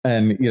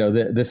 And,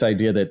 this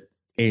idea that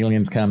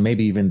aliens come,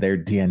 maybe even their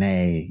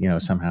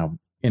DNA, somehow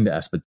into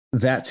us. But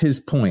that's his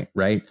point,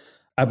 right?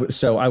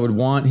 So I would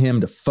want him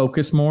to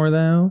focus more,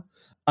 though.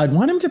 I'd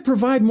want him to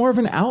provide more of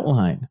an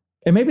outline.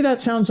 And maybe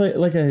that sounds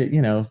like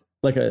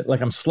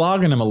I'm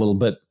slogging him a little,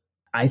 but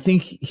I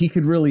think he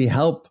could really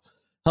help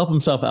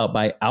himself out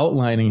by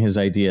outlining his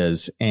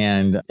ideas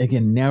and,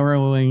 again,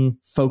 narrowing,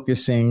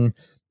 focusing.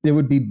 It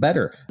would be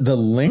better. The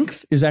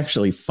length is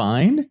actually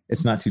fine.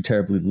 It's not too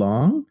terribly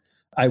long.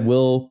 I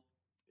will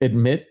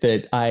admit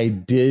that I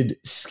did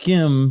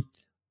skim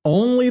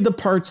only the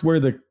parts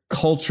where the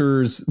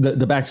cultures, the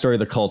backstory of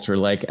the culture,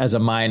 like as a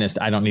Mayanist,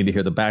 I don't need to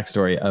hear the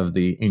backstory of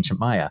the ancient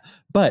Maya,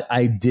 but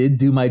I did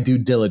do my due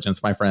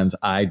diligence, my friends.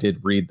 I did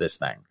read this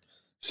thing.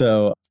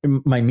 So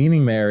my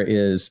meaning there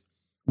is,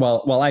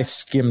 while I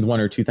skimmed 1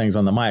 or 2 things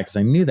on the Maya, because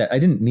I knew that I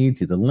didn't need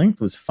to, the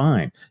length was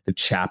fine. The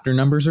chapter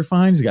numbers are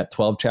fine. He's got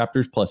 12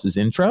 chapters plus his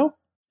intro.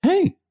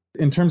 Hey,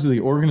 in terms of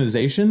the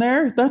organization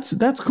there,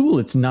 that's cool.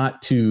 It's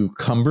not too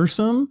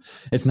cumbersome.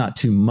 It's not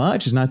too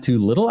much. It's not too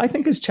little. I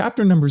think his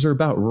chapter numbers are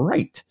about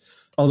right,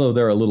 although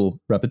they're a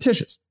little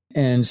repetitious.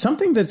 And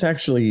something that's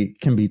actually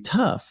can be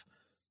tough,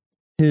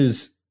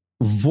 his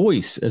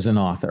voice as an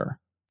author,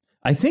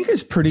 I think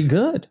is pretty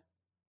good.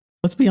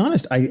 Let's be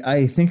honest.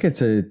 I think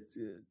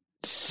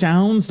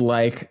sounds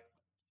like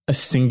a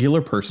singular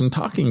person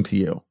talking to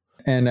you.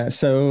 And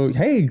so,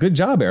 hey, good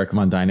job, Erich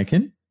von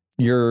Däniken.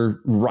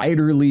 Your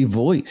writerly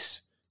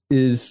voice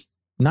is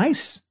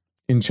nice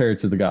in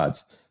Chariots of the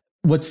Gods.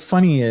 What's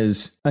funny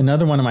is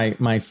another one of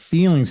my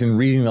feelings in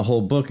reading the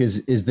whole book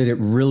is that it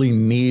really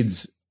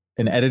needs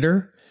an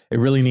editor. It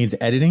really needs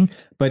editing.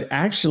 But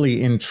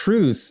actually, in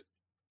truth,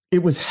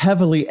 it was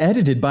heavily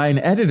edited by an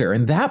editor.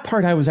 And that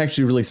part I was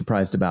actually really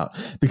surprised about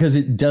because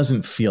it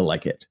doesn't feel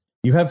like it.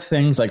 You have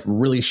things like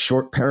really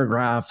short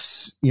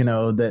paragraphs,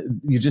 that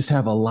you just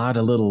have a lot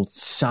of little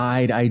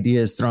side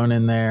ideas thrown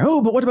in there.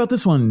 Oh, but what about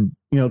this one?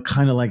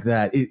 Kind of like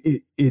that.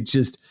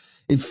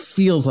 It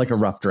feels like a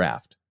rough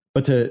draft.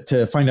 But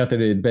to find out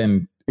that it had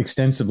been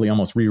extensively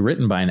almost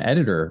rewritten by an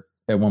editor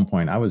at one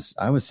point, I was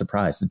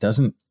surprised. It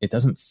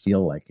doesn't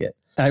feel like it.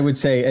 I would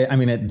say,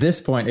 at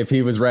this point, if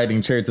he was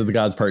writing Chariots of the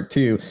Gods Part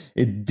 2,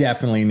 it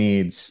definitely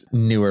needs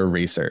newer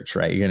research,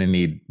 right? You're going to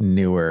need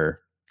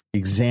newer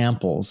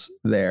examples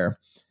there,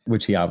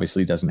 which he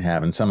obviously doesn't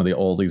have. And some of the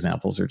old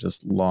examples are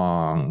just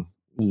long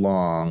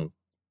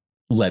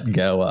let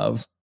go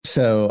of.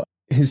 So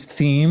his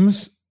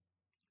themes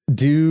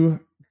do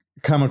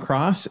come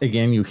across.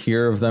 Again, you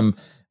hear of them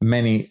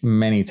many,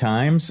 many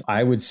times.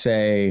 I would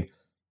say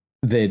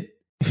that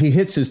he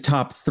hits his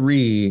top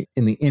 3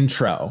 in the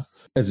intro.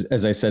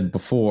 As I said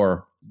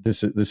before,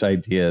 this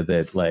idea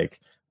that like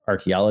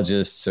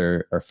archaeologists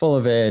are full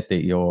of it,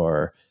 that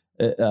you're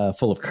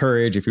full of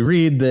courage if you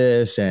read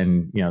this,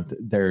 and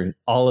they're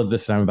all of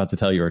this that I'm about to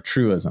tell you are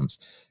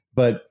truisms.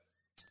 But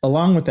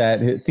along with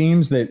that,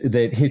 themes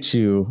that hit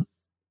you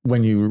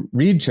when you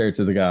read Chariots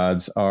of the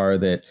Gods are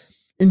that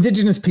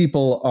indigenous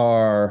people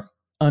are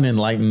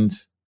unenlightened,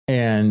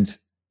 and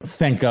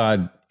thank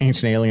God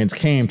ancient aliens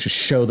came to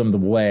show them the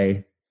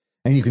way.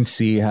 And you can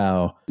see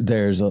how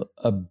there's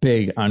a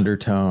big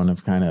undertone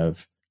of kind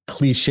of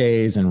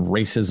cliches and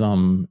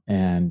racism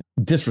and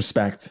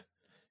disrespect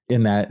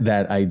in that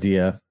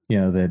idea,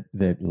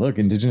 that look,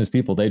 indigenous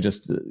people, they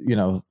just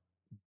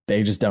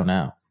don't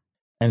know.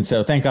 And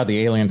so thank God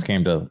the aliens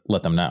came to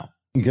let them know.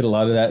 You get a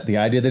lot of that, the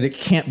idea that it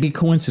can't be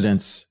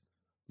coincidence.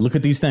 Look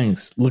at these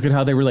things. Look at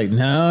how they relate.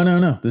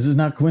 No. This is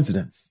not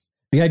coincidence.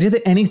 The idea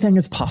that anything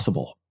is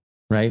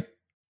right?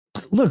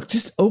 Look,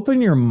 just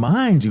open your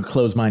mind, you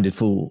closed-minded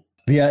fool.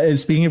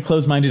 Speaking of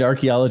closed-minded,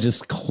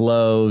 archaeologists,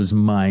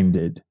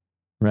 closed-minded,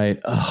 right?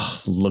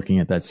 Oh, looking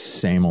at that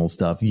same old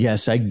stuff.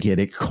 Yes, I get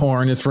it.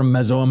 Corn is from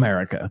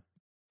Mesoamerica.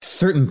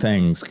 Certain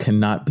things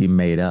cannot be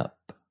made up,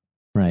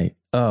 right?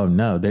 Oh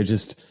no, they're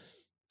just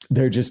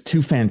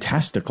too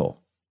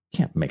fantastical.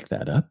 Can't make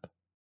that up.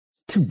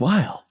 It's too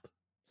wild.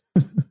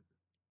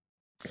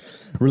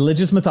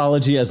 Religious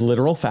mythology as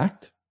literal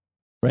fact,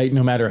 right?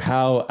 No matter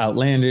how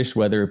outlandish,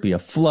 whether it be a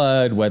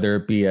flood, whether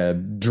it be a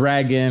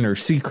dragon or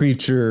sea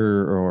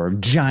creature or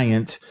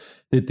giant,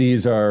 that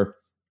these are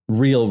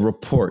real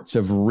reports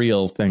of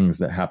real things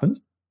that happened.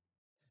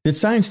 That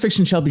science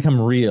fiction shall become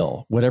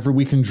real. Whatever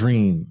we can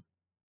dream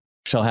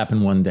shall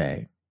happen one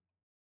day.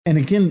 And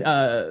again,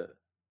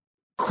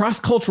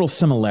 cross-cultural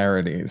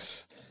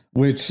similarities,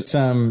 which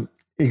some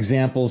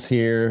examples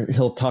here,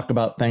 he'll talk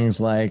about things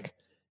like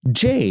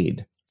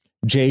jade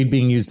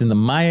being used in the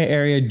Maya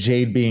area,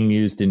 jade being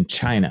used in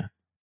China,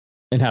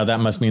 and how that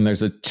must mean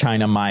there's a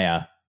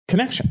China-Maya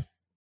connection.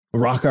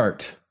 Rock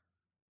art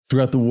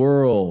throughout the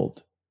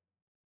world,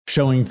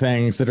 showing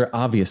things that are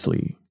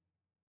obviously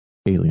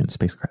alien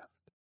spacecraft,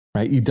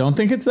 right? You don't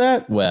think it's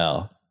that?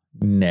 Well,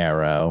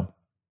 narrow.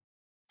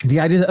 The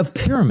idea of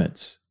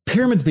pyramids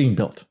being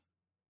built,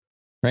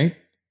 right?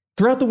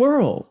 Throughout the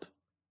world.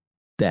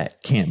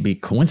 That can't be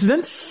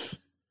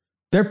coincidence.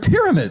 They're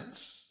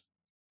pyramids.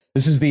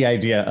 This is the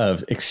idea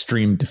of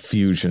extreme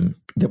diffusion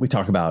that we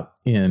talk about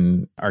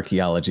in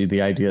archaeology.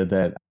 The idea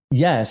that,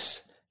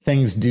 yes,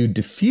 things do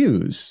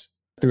diffuse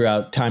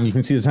throughout time. You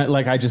can see this,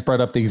 like I just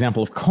brought up the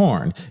example of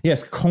corn.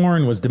 Yes,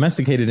 corn was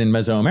domesticated in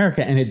Mesoamerica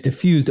and it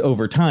diffused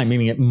over time,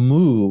 meaning it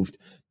moved,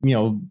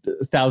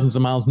 thousands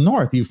of miles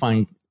north. You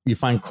find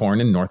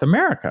corn in North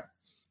America.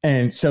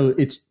 And so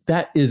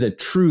that is a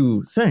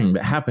true thing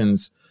that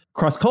happens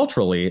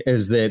cross-culturally,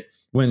 is that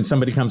when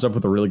somebody comes up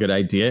with a really good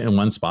idea in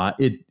one spot,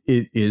 it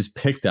is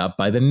picked up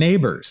by the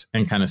neighbors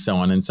and kind of so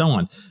on and so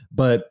on.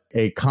 But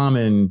a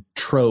common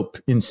trope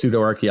in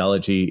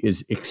pseudoarchaeology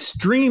is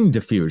extreme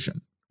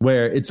diffusion,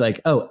 where it's like,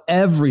 oh,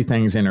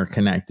 everything's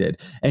interconnected.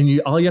 And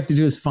all you have to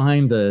do is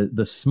find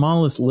the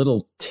smallest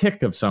little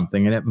tick of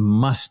something and it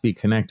must be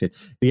connected.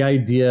 The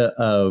idea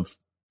of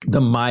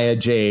the Maya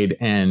jade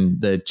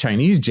and the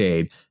Chinese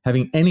jade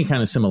having any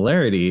kind of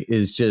similarity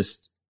is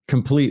just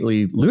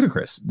completely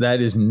ludicrous.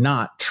 That is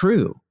not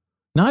true.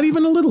 Not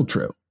even a little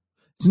true.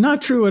 It's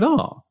not true at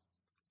all.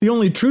 The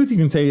only truth you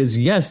can say is,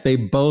 yes, they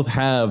both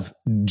have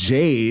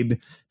jade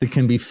that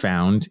can be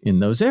found in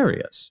those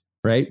areas,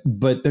 right?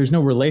 But there's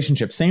no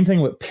relationship. Same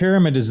thing with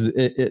pyramids.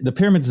 The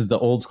pyramids is the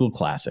old school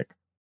classic,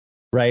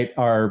 right?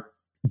 Are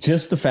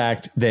just the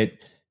fact that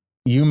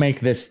you make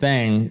this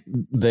thing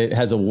that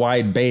has a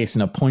wide base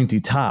and a pointy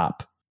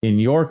top in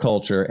your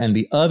culture, and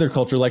the other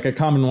culture, like a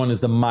common one, is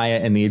the Maya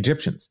and the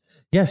Egyptians.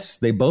 Yes,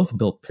 they both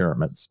built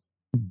pyramids,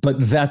 but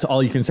that's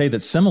all you can say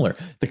that's similar.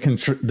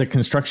 The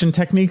construction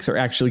techniques are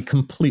actually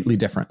completely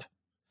different,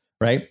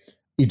 right?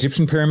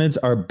 Egyptian pyramids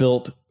are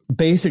built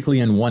basically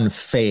in one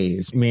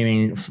phase,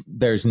 meaning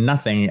there's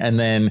nothing, and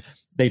then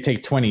they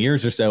take 20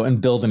 years or so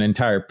and build an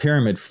entire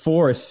pyramid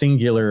for a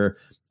singular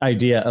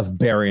idea of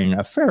burying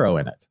a pharaoh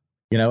in it,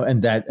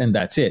 and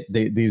that's it.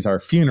 These are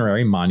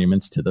funerary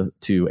monuments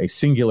to a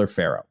singular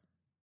pharaoh.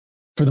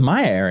 For the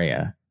Maya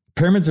area,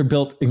 Pyramids are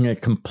built in a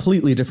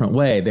completely different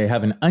way. They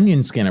have an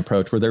onion skin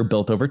approach where they're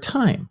built over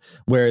time,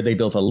 where they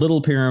built a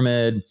little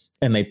pyramid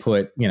and they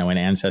put, an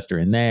ancestor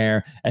in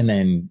there. And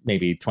then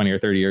maybe 20 or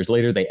 30 years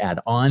later, they add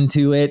on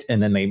to it.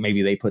 And then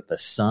they put the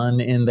son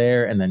in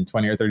there. And then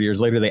 20 or 30 years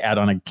later, they add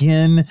on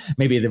again.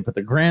 Maybe they put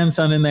the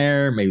grandson in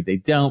there. Maybe they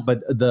don't. But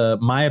the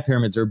Maya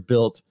pyramids are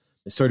built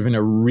sort of in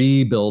a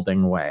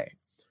rebuilding way,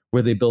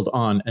 where they build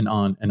on and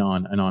on and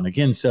on and on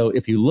again. So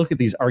if you look at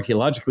these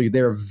archaeologically,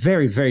 they're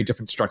very, very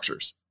different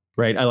structures,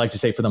 right? I like to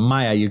say for the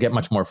Maya, you get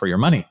much more for your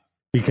money,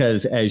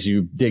 because as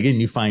you dig in,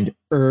 you find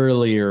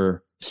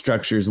earlier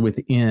structures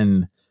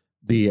within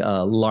the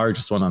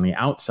largest one on the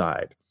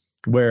outside.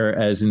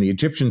 Whereas in the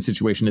Egyptian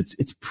situation,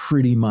 it's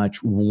pretty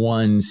much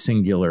one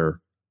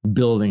singular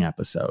building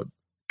episode.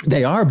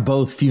 They are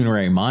both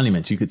funerary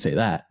monuments, you could say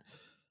that,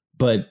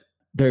 but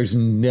there's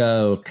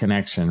no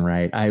connection,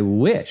 right? I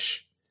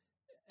wish.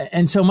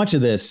 And so much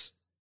of this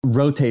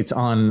rotates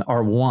on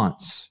our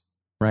wants,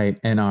 right?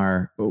 And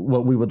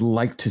what we would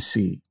like to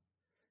see.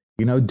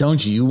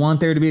 Don't you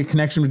want there to be a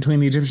connection between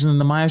the Egyptians and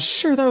the Maya?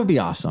 Sure, that would be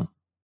awesome.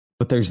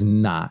 But there's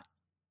not.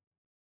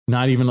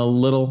 Not even a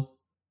little,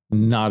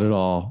 not at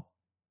all.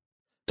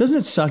 Doesn't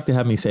it suck to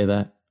have me say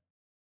that?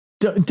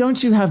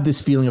 Don't you have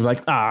this feeling of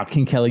like,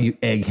 King Kelly, you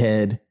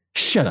egghead.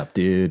 Shut up,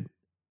 dude.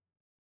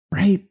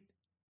 Right?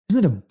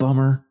 Isn't it a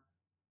bummer?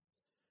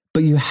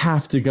 But you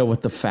have to go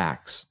with the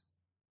facts,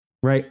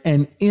 right?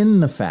 And in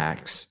the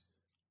facts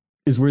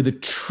is where the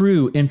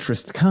true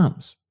interest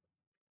comes.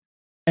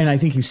 And I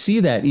think you see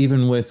that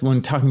even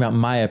when talking about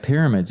Maya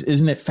pyramids.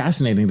 Isn't it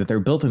fascinating that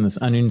they're built in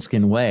this onion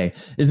skin way?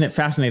 Isn't it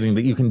fascinating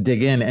that you can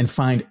dig in and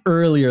find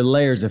earlier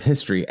layers of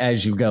history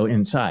as you go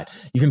inside?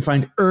 You can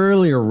find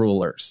earlier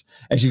rulers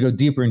as you go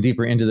deeper and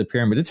deeper into the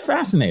pyramid. It's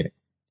fascinating.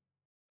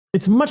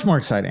 It's much more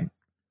exciting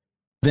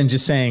than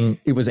just saying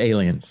it was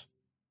aliens.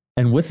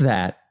 And with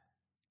that,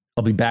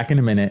 I'll be back in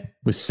a minute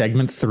with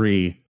segment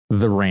 3,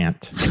 The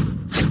Rant.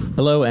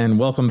 Hello and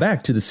welcome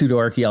back to the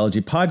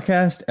Pseudo-Archaeology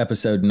Podcast,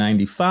 episode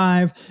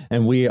 95.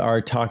 And we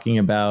are talking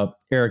about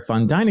Erich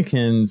von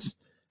Däniken's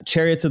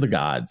Chariots of the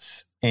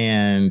Gods.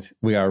 And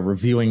we are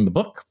reviewing the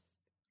book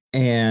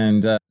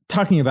and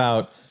talking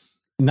about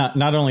not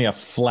only a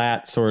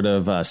flat sort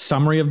of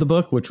summary of the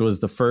book, which was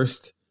the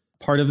first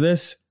part of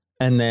this,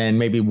 and then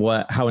maybe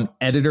how an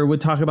editor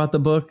would talk about the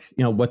book,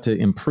 what to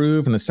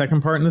improve in the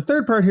second part. And the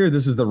third part here,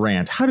 this is the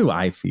rant. How do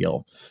I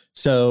feel?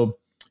 So,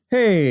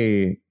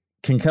 hey,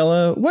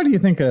 Kinkella, what do you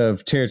think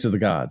of Chariots of the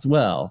Gods?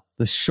 Well,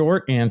 the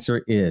short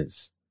answer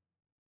is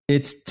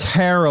it's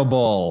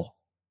terrible.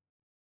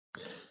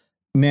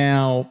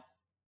 Now,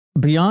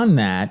 beyond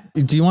that,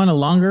 do you want a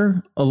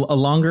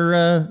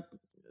longer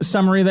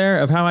summary there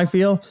of how I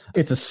feel?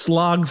 It's a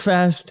slog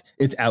fest.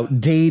 It's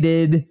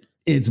outdated.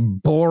 It's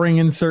boring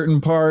in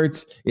certain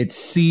parts. It's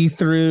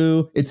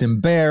see-through. It's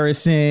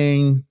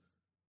embarrassing.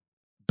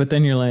 But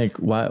then you're like,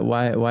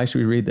 why should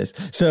we read this?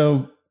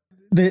 So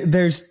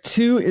there's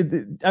two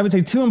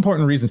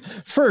important reasons.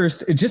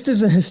 First, just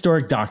as a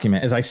historic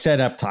document, as I said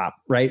up top,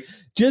 right?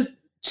 Just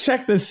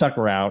check this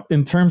sucker out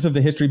in terms of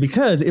the history,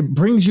 because it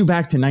brings you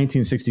back to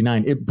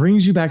 1969. It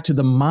brings you back to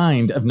the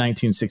mind of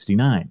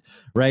 1969,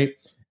 right?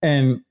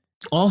 And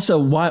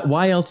also,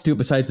 why else do it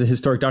besides the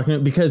historic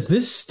document? Because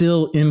this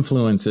still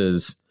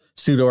influences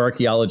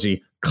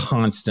pseudo-archaeology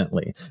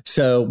constantly.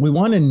 So we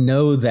want to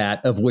know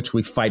that of which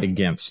we fight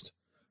against.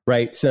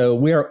 Right. So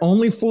we are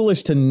only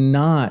foolish to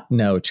not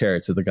know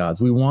Chariots of the Gods.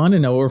 We want to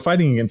know what we're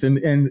fighting against.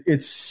 And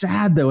it's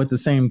sad, though, at the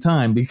same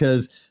time,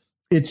 because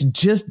it's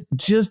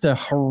just a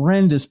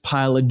horrendous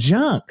pile of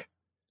junk.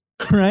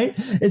 Right.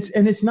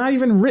 It's not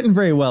even written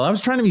very well. I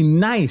was trying to be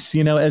nice,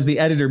 as the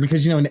editor,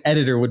 because, an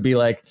editor would be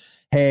like,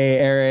 hey,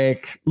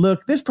 Eric,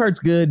 look, this part's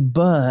good.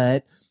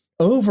 But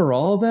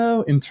overall,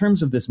 though, in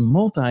terms of this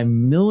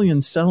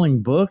multi-million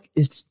selling book,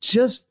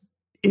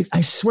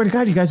 I swear to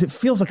God, you guys, it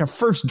feels like a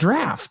first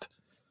draft.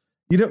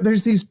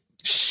 There's these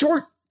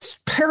short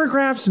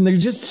paragraphs and they're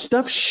just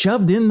stuff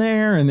shoved in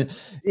there, and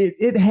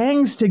it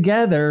hangs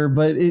together,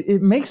 but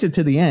it makes it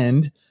to the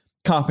end,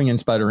 coughing and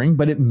sputtering,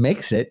 but it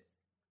makes it.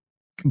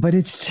 But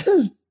it's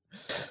just,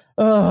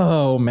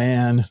 oh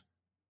man,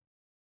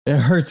 it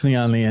hurts me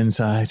on the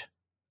inside.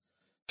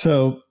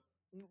 So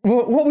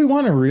what we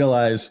want to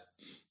realize,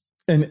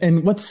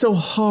 and what's so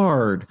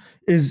hard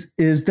is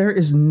there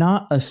is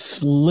not a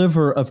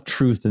sliver of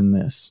truth in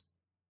this.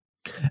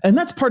 And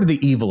that's part of the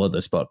evil of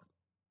this book.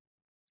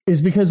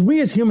 Is because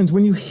we as humans,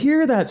 when you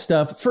hear that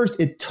stuff,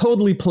 first, it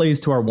totally plays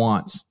to our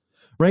wants,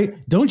 right?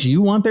 Don't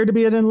you want there to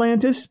be an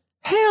Atlantis?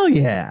 Hell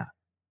yeah,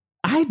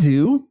 I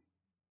do.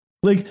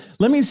 Like,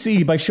 let me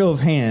see by show of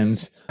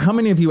hands, how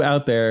many of you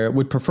out there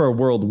would prefer a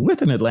world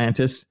with an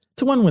Atlantis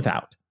to one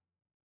without?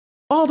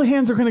 All the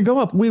hands are going to go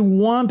up. We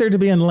want there to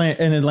be an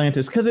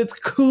Atlantis because it's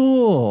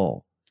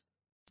cool.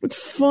 It's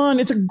fun.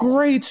 It's a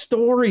great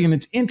story and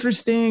it's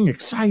interesting,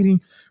 exciting,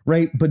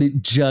 right? But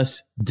it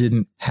just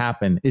didn't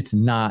happen. It's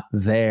not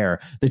there.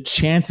 The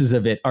chances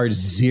of it are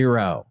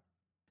 0.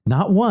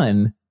 Not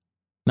 1,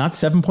 not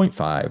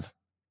 7.5,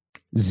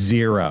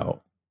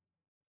 0.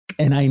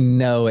 And I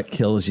know it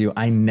kills you.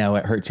 I know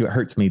it hurts you. It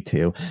hurts me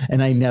too.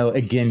 And I know,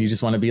 again, you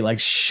just want to be like,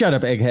 shut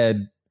up,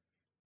 egghead.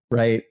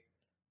 Right?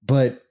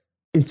 But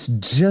it's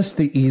just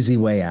the easy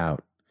way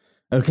out.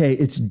 Okay,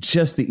 it's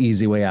just the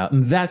easy way out.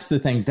 And that's the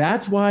thing.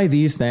 That's why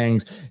these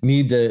things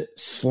need to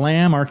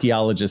slam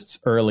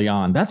archaeologists early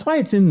on. That's why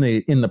it's in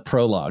the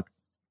prologue,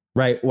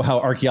 right? How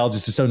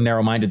archaeologists are so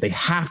narrow-minded. They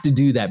have to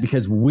do that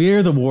because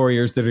we're the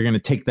warriors that are going to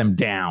take them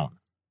down,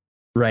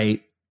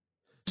 right?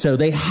 So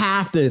they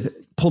have to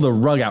pull the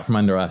rug out from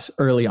under us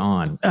early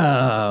on.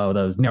 Oh,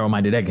 those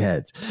narrow-minded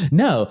eggheads.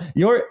 No,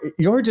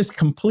 you're just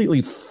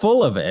completely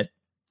full of it,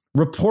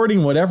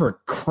 reporting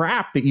whatever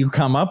crap that you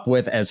come up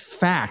with as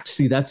fact.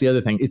 See, that's the other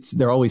thing.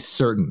 They're always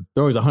certain.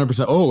 They're always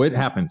 100%. Oh, it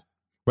happened,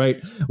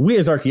 right? We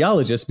as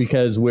archaeologists,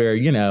 because we're,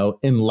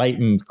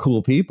 enlightened,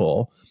 cool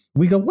people,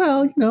 we go,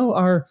 well,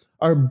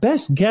 our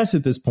best guess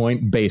at this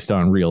point, based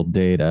on real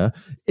data,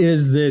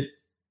 is that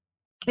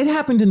it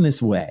happened in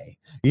this way.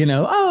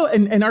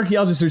 And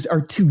archaeologists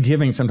are too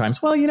giving sometimes.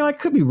 Well, I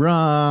could be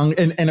wrong.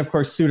 And of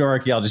course,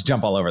 pseudo-archaeologists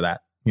jump all over that.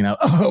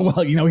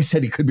 He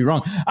said he could be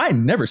wrong. I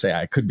never say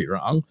I could be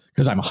wrong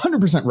because I'm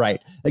 100%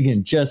 right.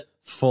 Again, just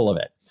full of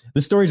it.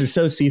 The stories are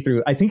so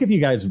see-through. I think if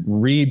you guys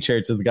read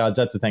Chariots of the Gods,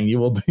 that's the thing.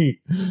 You'll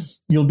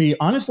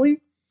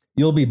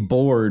be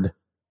bored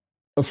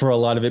for a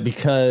lot of it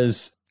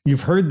because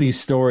you've heard these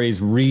stories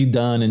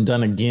redone and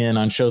done again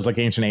on shows like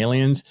Ancient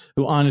Aliens,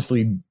 who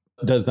honestly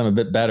does them a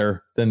bit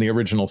better than the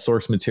original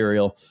source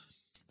material.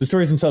 The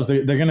stories themselves,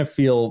 they're going to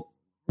feel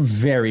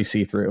very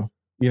see-through.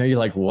 You're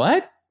like,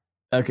 what?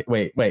 Okay,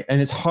 wait. And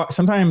it's hard.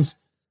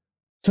 Sometimes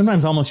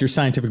almost your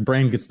scientific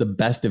brain gets the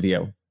best of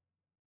you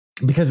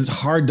because it's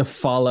hard to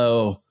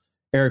follow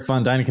Eric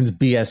von Däniken's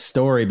BS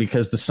story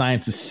because the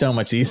science is so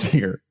much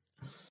easier.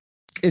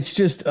 It's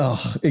just,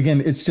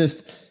 it's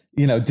just,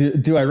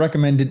 do I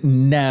recommend it?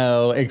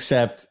 No,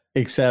 except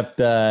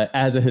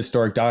as a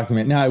historic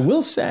document. Now, I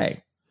will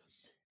say,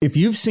 if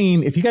you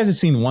guys have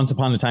seen Once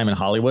Upon a Time in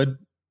Hollywood,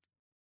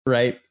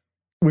 right,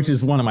 which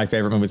is one of my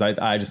favorite movies,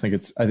 I just think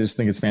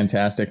it's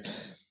fantastic.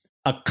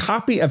 A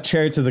copy of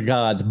Chariots of the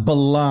Gods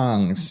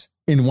belongs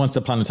in Once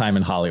Upon a Time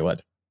in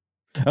Hollywood.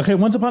 Okay,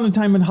 Once Upon a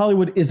Time in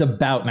Hollywood is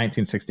about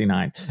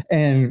 1969,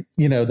 and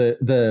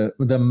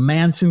the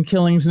Manson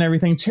killings and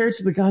everything. Chariots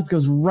of the Gods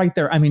goes right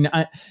there. I mean,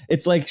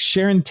 it's like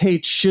Sharon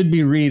Tate should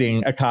be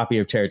reading a copy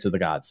of Chariots of the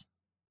Gods.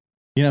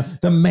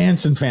 The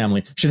Manson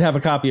family should have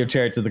a copy of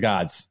Chariots of the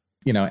Gods.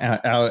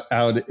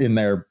 Out in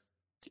their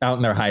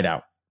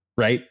hideout.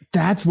 Right.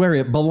 That's where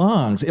it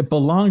belongs. It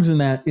belongs in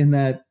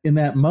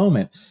that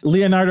moment.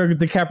 Leonardo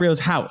DiCaprio's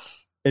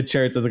house at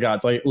Chariots of the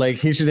Gods. Like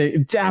he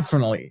should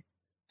definitely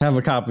have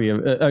a copy of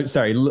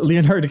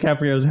Leonardo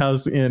DiCaprio's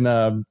house in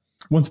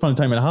Once Upon a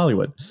Time in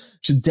Hollywood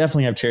should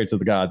definitely have Chariots of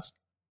the Gods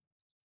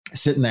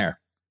sitting there.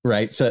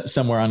 Right. So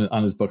somewhere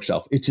on his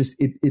bookshelf. It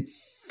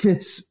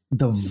fits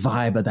the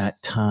vibe of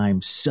that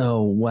time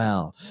so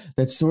well.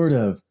 That's sort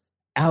of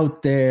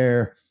out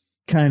there,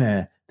 kind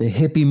of. The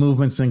hippie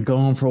movement's been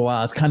going for a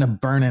while. It's kind of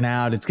burning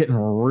out. It's getting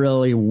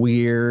really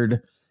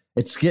weird.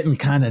 It's getting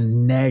kind of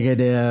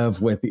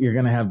negative with, you're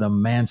going to have the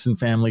Manson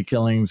family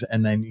killings.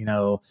 And then,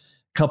 a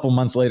couple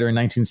months later in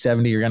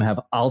 1970, you're going to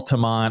have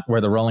Altamont, where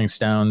the Rolling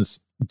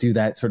Stones do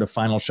that sort of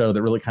final show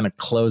that really kind of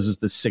closes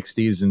the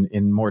 60s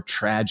in more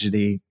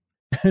tragedy.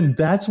 And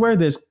that's where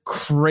this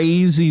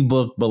crazy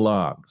book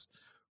belongs,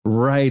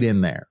 right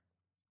in there.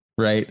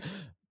 Right.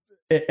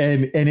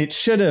 And it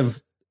should have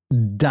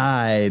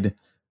died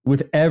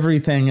with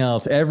everything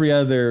else, every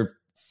other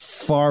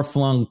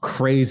far-flung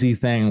crazy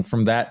thing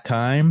from that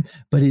time,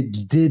 but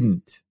it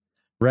didn't,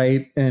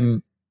 right?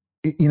 And,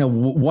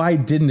 why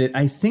didn't it?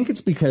 I think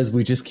it's because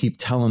we just keep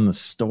telling the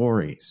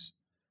stories,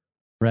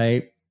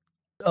 right?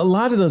 A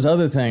lot of those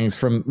other things,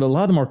 from a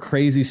lot of the more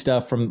crazy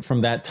stuff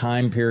from that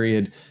time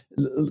period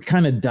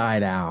kind of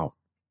died out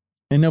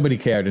and nobody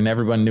cared and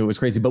everyone knew it was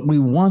crazy, but we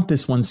want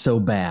this one so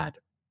bad.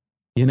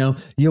 You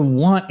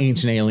want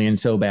Ancient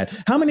Aliens so bad.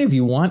 How many of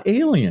you want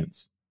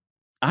aliens?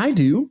 I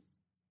do,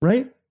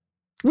 right?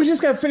 We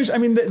just got finished. I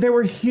mean, there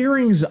were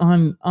hearings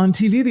on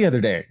TV the other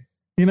day,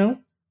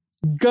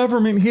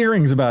 government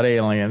hearings about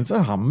aliens.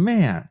 Oh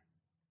man,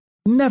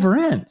 never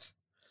ends.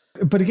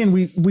 But again,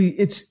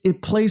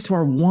 it plays to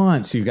our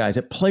wants, you guys.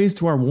 It plays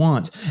to our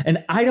wants.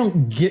 And I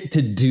don't get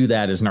to do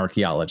that as an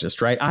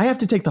archaeologist, right? I have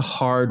to take the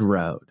hard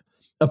road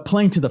of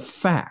playing to the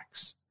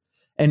facts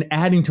and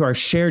adding to our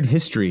shared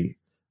history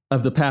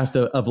of the past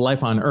of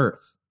life on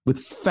Earth with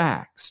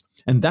facts.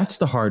 And that's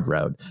the hard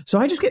road. So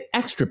I just get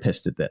extra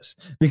pissed at this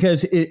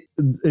because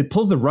it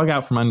pulls the rug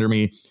out from under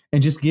me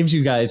and just gives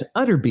you guys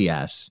utter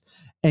BS.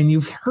 And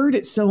you've heard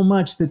it so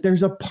much that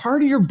there's a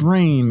part of your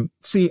brain.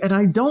 See, and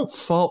I don't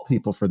fault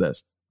people for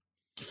this.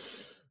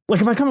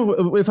 Like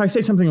if I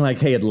say something like,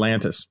 hey,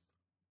 Atlantis,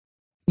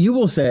 you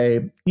will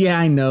say, yeah,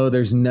 I know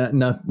there's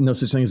no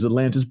such thing as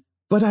Atlantis,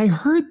 but I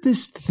heard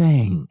this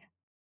thing,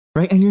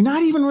 right? And you're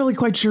not even really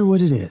quite sure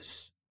what it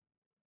is.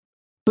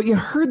 But you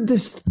heard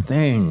this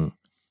thing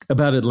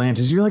about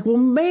Atlantis. You're like, well,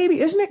 maybe,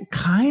 isn't it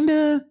kind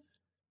of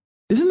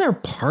isn't there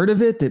part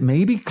of it that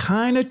may be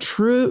kind of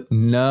true?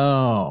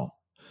 No.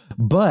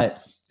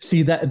 But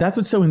see, that's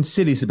what's so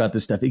insidious about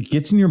this stuff. It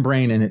gets in your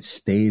brain and it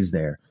stays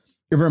there.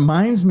 It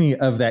reminds me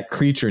of that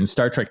creature in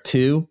Star Trek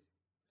II,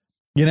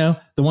 you know,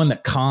 the one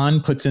that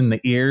Khan puts in the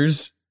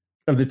ears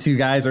of the two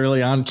guys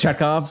early on.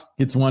 Chekhov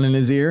gets one in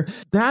his ear.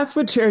 That's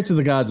what Chariots of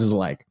the Gods is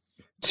like.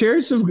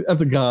 Chariots of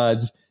the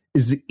Gods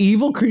is the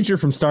evil creature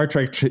from Star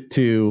Trek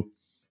II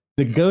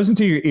that goes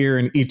into your ear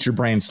and eats your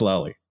brain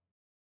slowly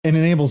and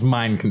enables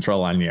mind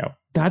control on you.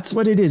 That's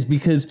what it is,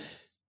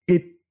 because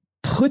it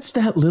puts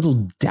that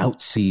little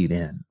doubt seed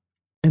in.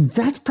 And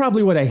that's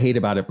probably what I hate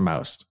about it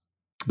most.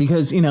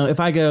 Because, you know, if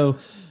I go,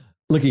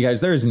 look, you guys,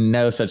 there is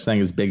no such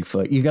thing as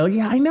Bigfoot. You go,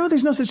 yeah, I know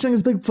there's no such thing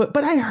as Bigfoot,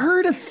 but I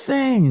heard a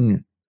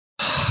thing.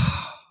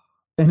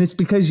 And it's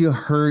because you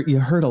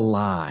heard a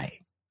lie.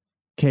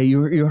 Okay,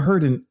 you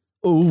heard an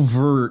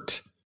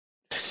overt,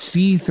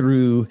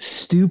 see-through,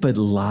 stupid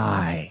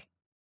lie.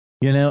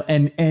 You know,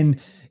 and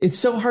it's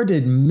so hard to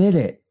admit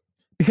it,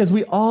 because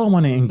we all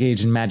want to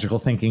engage in magical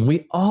thinking.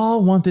 We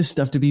all want this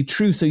stuff to be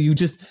true. So you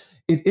just,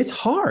 it's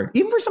hard,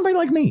 even for somebody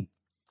like me,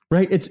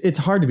 right? It's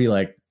hard to be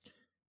like,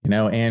 you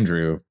know,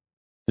 Andrew,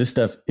 this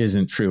stuff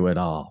isn't true at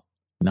all.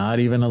 Not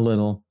even a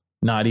little,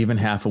 not even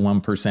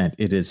 0.5%.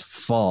 It is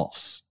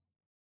false.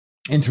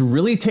 And to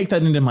really take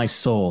that into my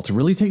soul, to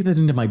really take that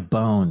into my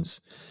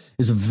bones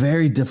is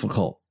very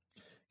difficult,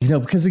 you know,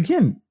 because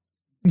again,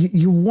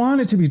 you want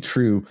it to be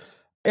true.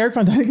 Eric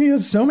von Däniken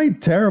has so many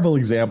terrible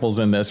examples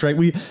in this, right?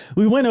 We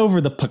went over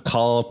the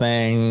Pakal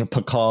thing,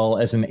 Pakal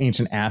as an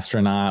ancient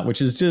astronaut,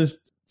 which is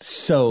just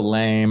so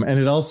lame. And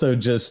it also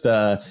just,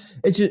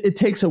 it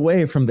takes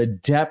away from the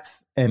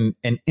depth and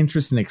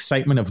interest and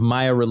excitement of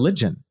Maya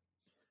religion,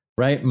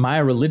 right?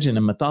 Maya religion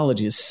and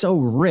mythology is so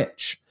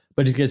rich,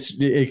 but it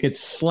gets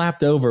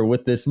slapped over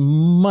with this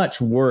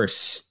much worse,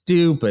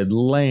 stupid,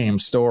 lame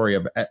story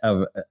of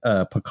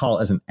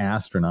Pakal as an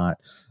astronaut.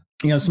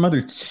 You know, some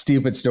other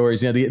stupid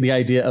stories, you know, the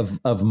idea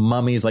of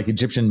mummies, like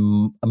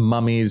Egyptian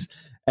mummies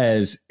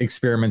as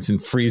experiments in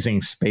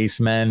freezing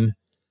spacemen.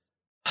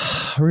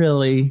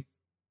 Really?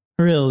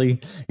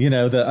 You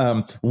know,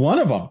 the one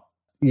of them,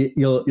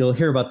 you'll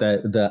hear about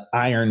the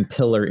iron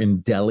pillar in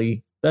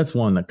Delhi. That's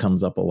one that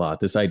comes up a lot.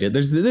 This idea,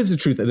 there's the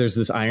truth that there's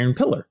this iron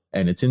pillar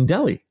and it's in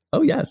Delhi.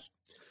 Oh, yes.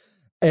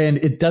 And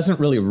it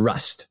doesn't really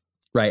rust.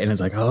 Right. And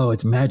it's like, oh,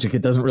 it's magic.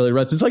 It doesn't really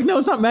rust. It's like, no,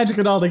 it's not magic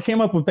at all. They came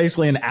up with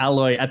basically an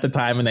alloy at the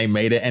time and they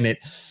made it, and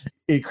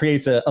it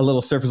creates a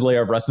little surface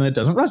layer of rust, and it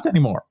doesn't rust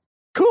anymore.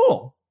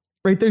 Cool.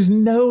 Right. There's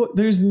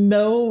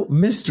no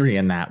mystery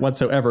in that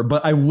whatsoever.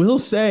 But I will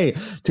say,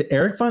 to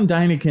Eric von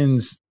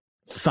Däniken's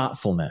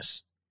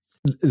thoughtfulness,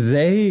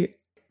 they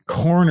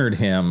cornered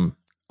him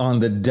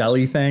on the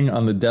Delhi thing,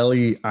 on the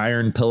Delhi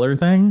iron pillar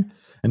thing.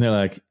 And they're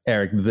like,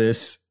 Eric,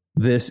 this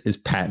is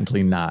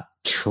patently not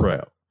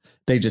true.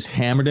 They just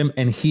hammered him,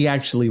 and he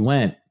actually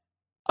went,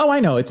 oh, I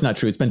know it's not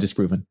true. It's been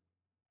disproven.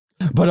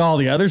 But all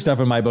the other stuff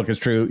in my book is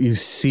true. You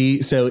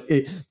see, so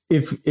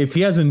if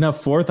he has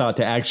enough forethought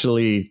to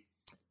actually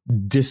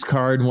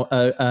discard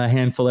a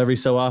handful every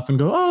so often,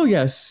 go, oh,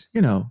 yes,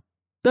 you know,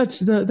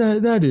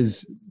 that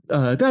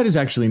is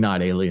actually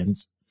not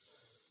aliens.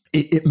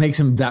 It makes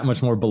him that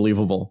much more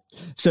believable.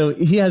 So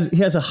he has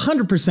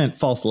 100%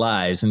 false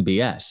lies and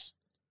BS.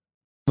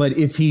 But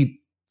if he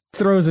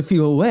throws a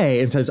few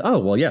away and says, oh,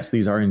 well, yes,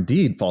 these are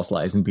indeed false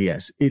lies and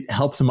BS, it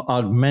helps him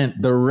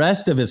augment the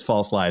rest of his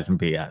false lies and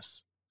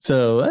BS.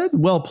 So that's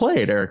well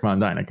played, Eric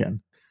von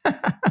Däniken.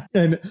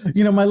 And,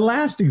 you know, my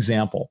last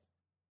example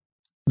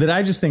that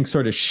I just think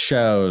sort of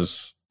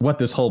shows what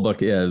this whole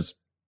book is.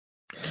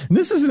 And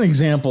this is an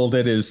example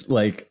that is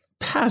like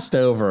passed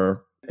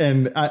over,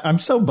 and I'm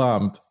so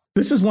bummed.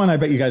 This is one I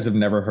bet you guys have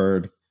never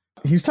heard.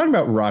 He's talking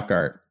about rock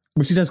art,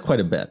 which he does quite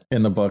a bit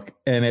in the book.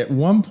 And at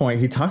one point,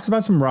 he talks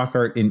about some rock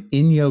art in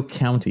Inyo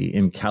County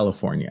in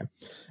California.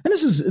 And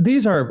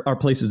these are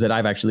places that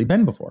I've actually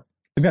been before.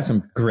 They've got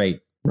some great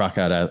rock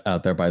art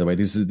out there, by the way.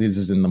 This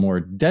is in the more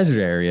desert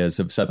areas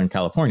of Southern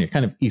California,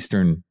 kind of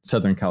eastern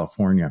Southern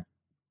California.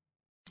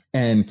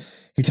 And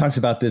he talks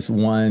about this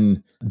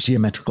one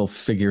geometrical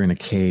figure in a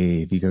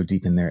cave. You go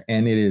deep in there,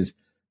 and it is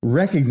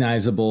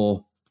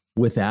recognizable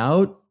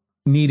without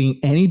needing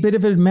any bit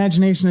of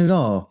imagination at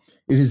all.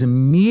 It is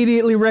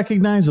immediately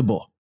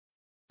recognizable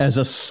as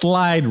a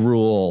slide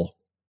rule.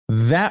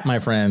 That, my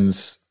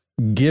friends,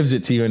 gives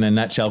it to you in a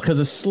nutshell, because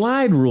a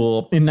slide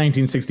rule in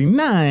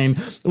 1969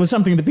 was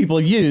something that people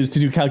used to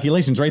do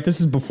calculations, right? This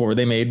is before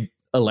they made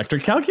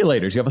electric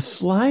calculators. You have a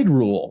slide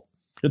rule.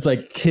 It's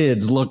like,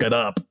 kids, look it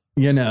up.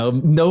 You know,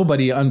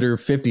 nobody under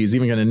 50 is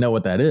even going to know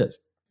what that is.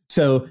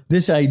 So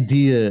this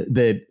idea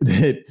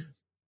that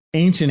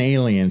ancient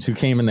aliens who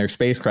came in their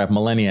spacecraft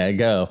millennia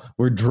ago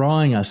were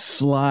drawing a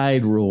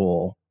slide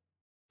rule.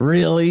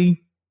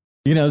 Really?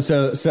 You know,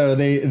 so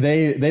they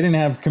didn't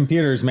have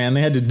computers, man.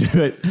 They had to do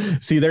it.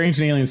 See, their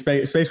ancient alien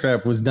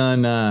spacecraft was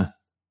done.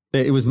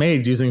 It was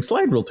made using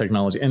slide rule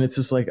technology. And it's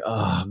just like,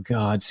 oh,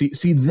 God.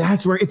 See,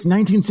 that's where it's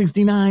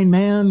 1969,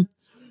 man.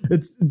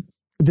 It's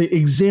the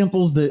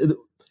examples,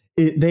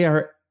 they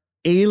are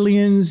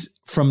aliens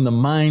from the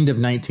mind of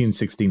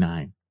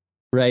 1969,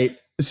 right?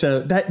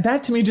 So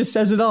that to me just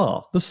says it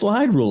all. The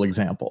slide rule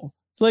example.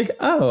 It's like,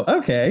 oh,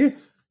 okay.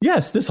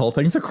 Yes, this whole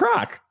thing's a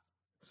crock.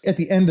 At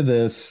the end of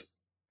this,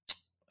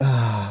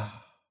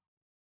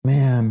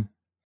 man,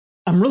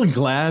 I'm really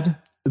glad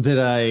that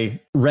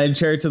I read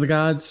Chariots of the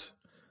Gods.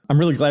 I'm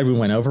really glad we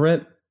went over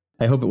it.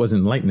 I hope it was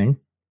enlightening.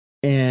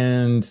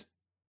 And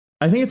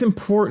I think it's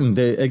important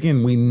that,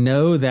 again, we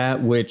know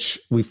that which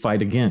we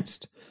fight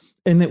against,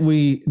 and that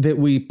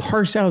we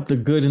parse out the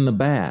good and the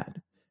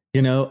bad.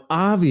 You know,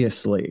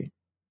 obviously,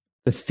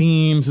 the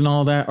themes and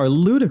all that are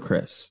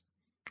ludicrous,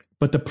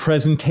 but the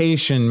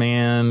presentation,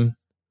 man,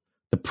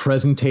 the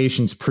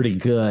presentation's pretty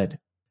good.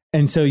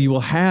 And so you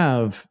will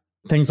have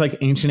things like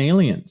Ancient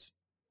Aliens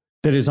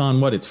that is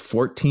on its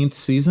 14th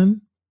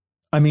season.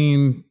 I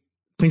mean,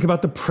 think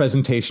about the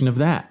presentation of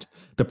that.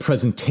 The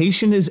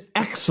presentation is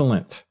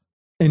excellent.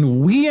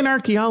 And we in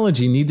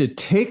archaeology need to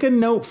take a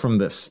note from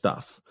this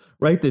stuff,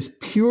 right? This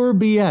pure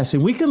BS.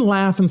 And we can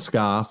laugh and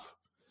scoff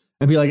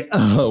and be like,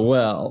 oh,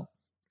 well,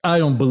 I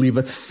don't believe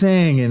a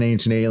thing in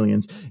Ancient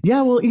Aliens.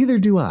 Yeah, well, either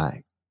do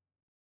I.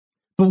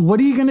 But what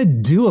are you going to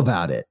do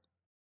about it,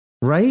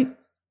 right?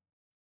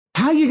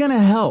 How are you going to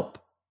help?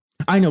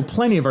 I know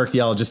plenty of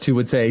archaeologists who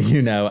would say,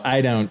 you know, I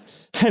don't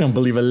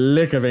believe a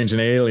lick of Ancient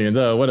Aliens.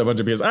 Oh, what a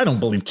bunch of BS. I don't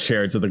believe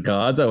Chariots of the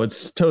Gods. Oh,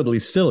 it's totally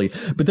silly.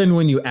 But then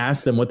when you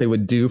ask them what they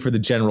would do for the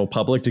general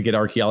public to get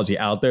archaeology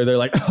out there, they're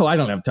like, oh, I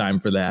don't have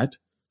time for that.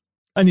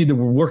 I need to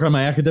work on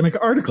my academic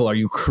article. Are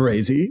you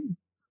crazy?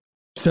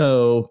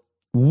 So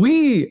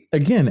we,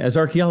 again, as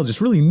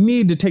archaeologists, really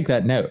need to take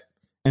that note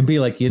and be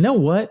like, you know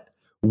what?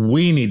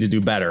 We need to do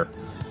better.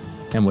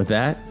 And with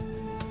that,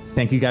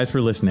 thank you guys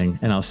for listening,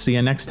 and I'll see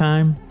you next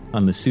time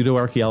on the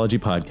Pseudo-Archaeology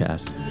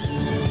Podcast.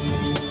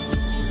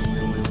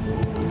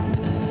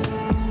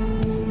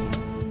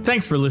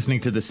 Thanks for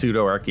listening to the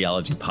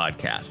Pseudo-Archaeology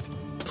Podcast.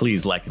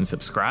 Please like and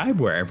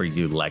subscribe wherever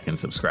you like and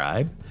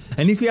subscribe.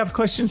 And if you have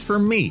questions for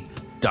me,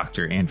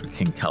 Dr. Andrew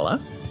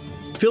Kinkella,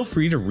 feel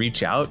free to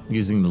reach out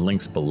using the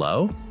links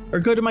below or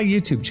go to my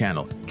YouTube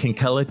channel,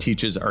 Kinkella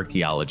Teaches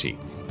Archaeology.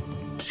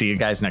 See you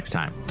guys next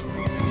time.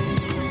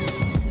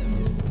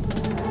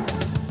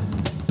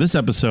 This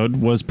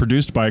episode was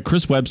produced by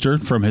Chris Webster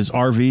from his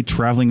RV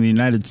traveling the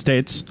United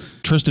States,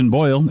 Tristan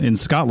Boyle in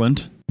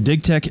Scotland,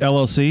 DigTech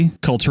LLC,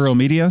 Culturo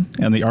Media,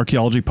 and the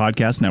Archaeology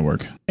Podcast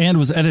Network, and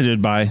was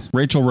edited by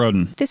Rachel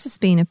Roden. This has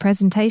been a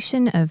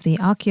presentation of the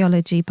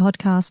Archaeology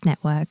Podcast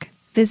Network.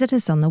 Visit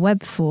us on the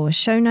web for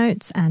show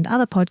notes and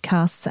other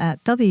podcasts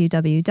at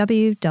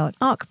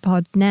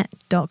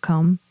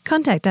www.archpodnet.com.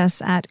 Contact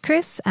us at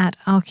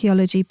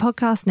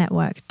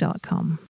chris@archaeologypodcastnetwork.com.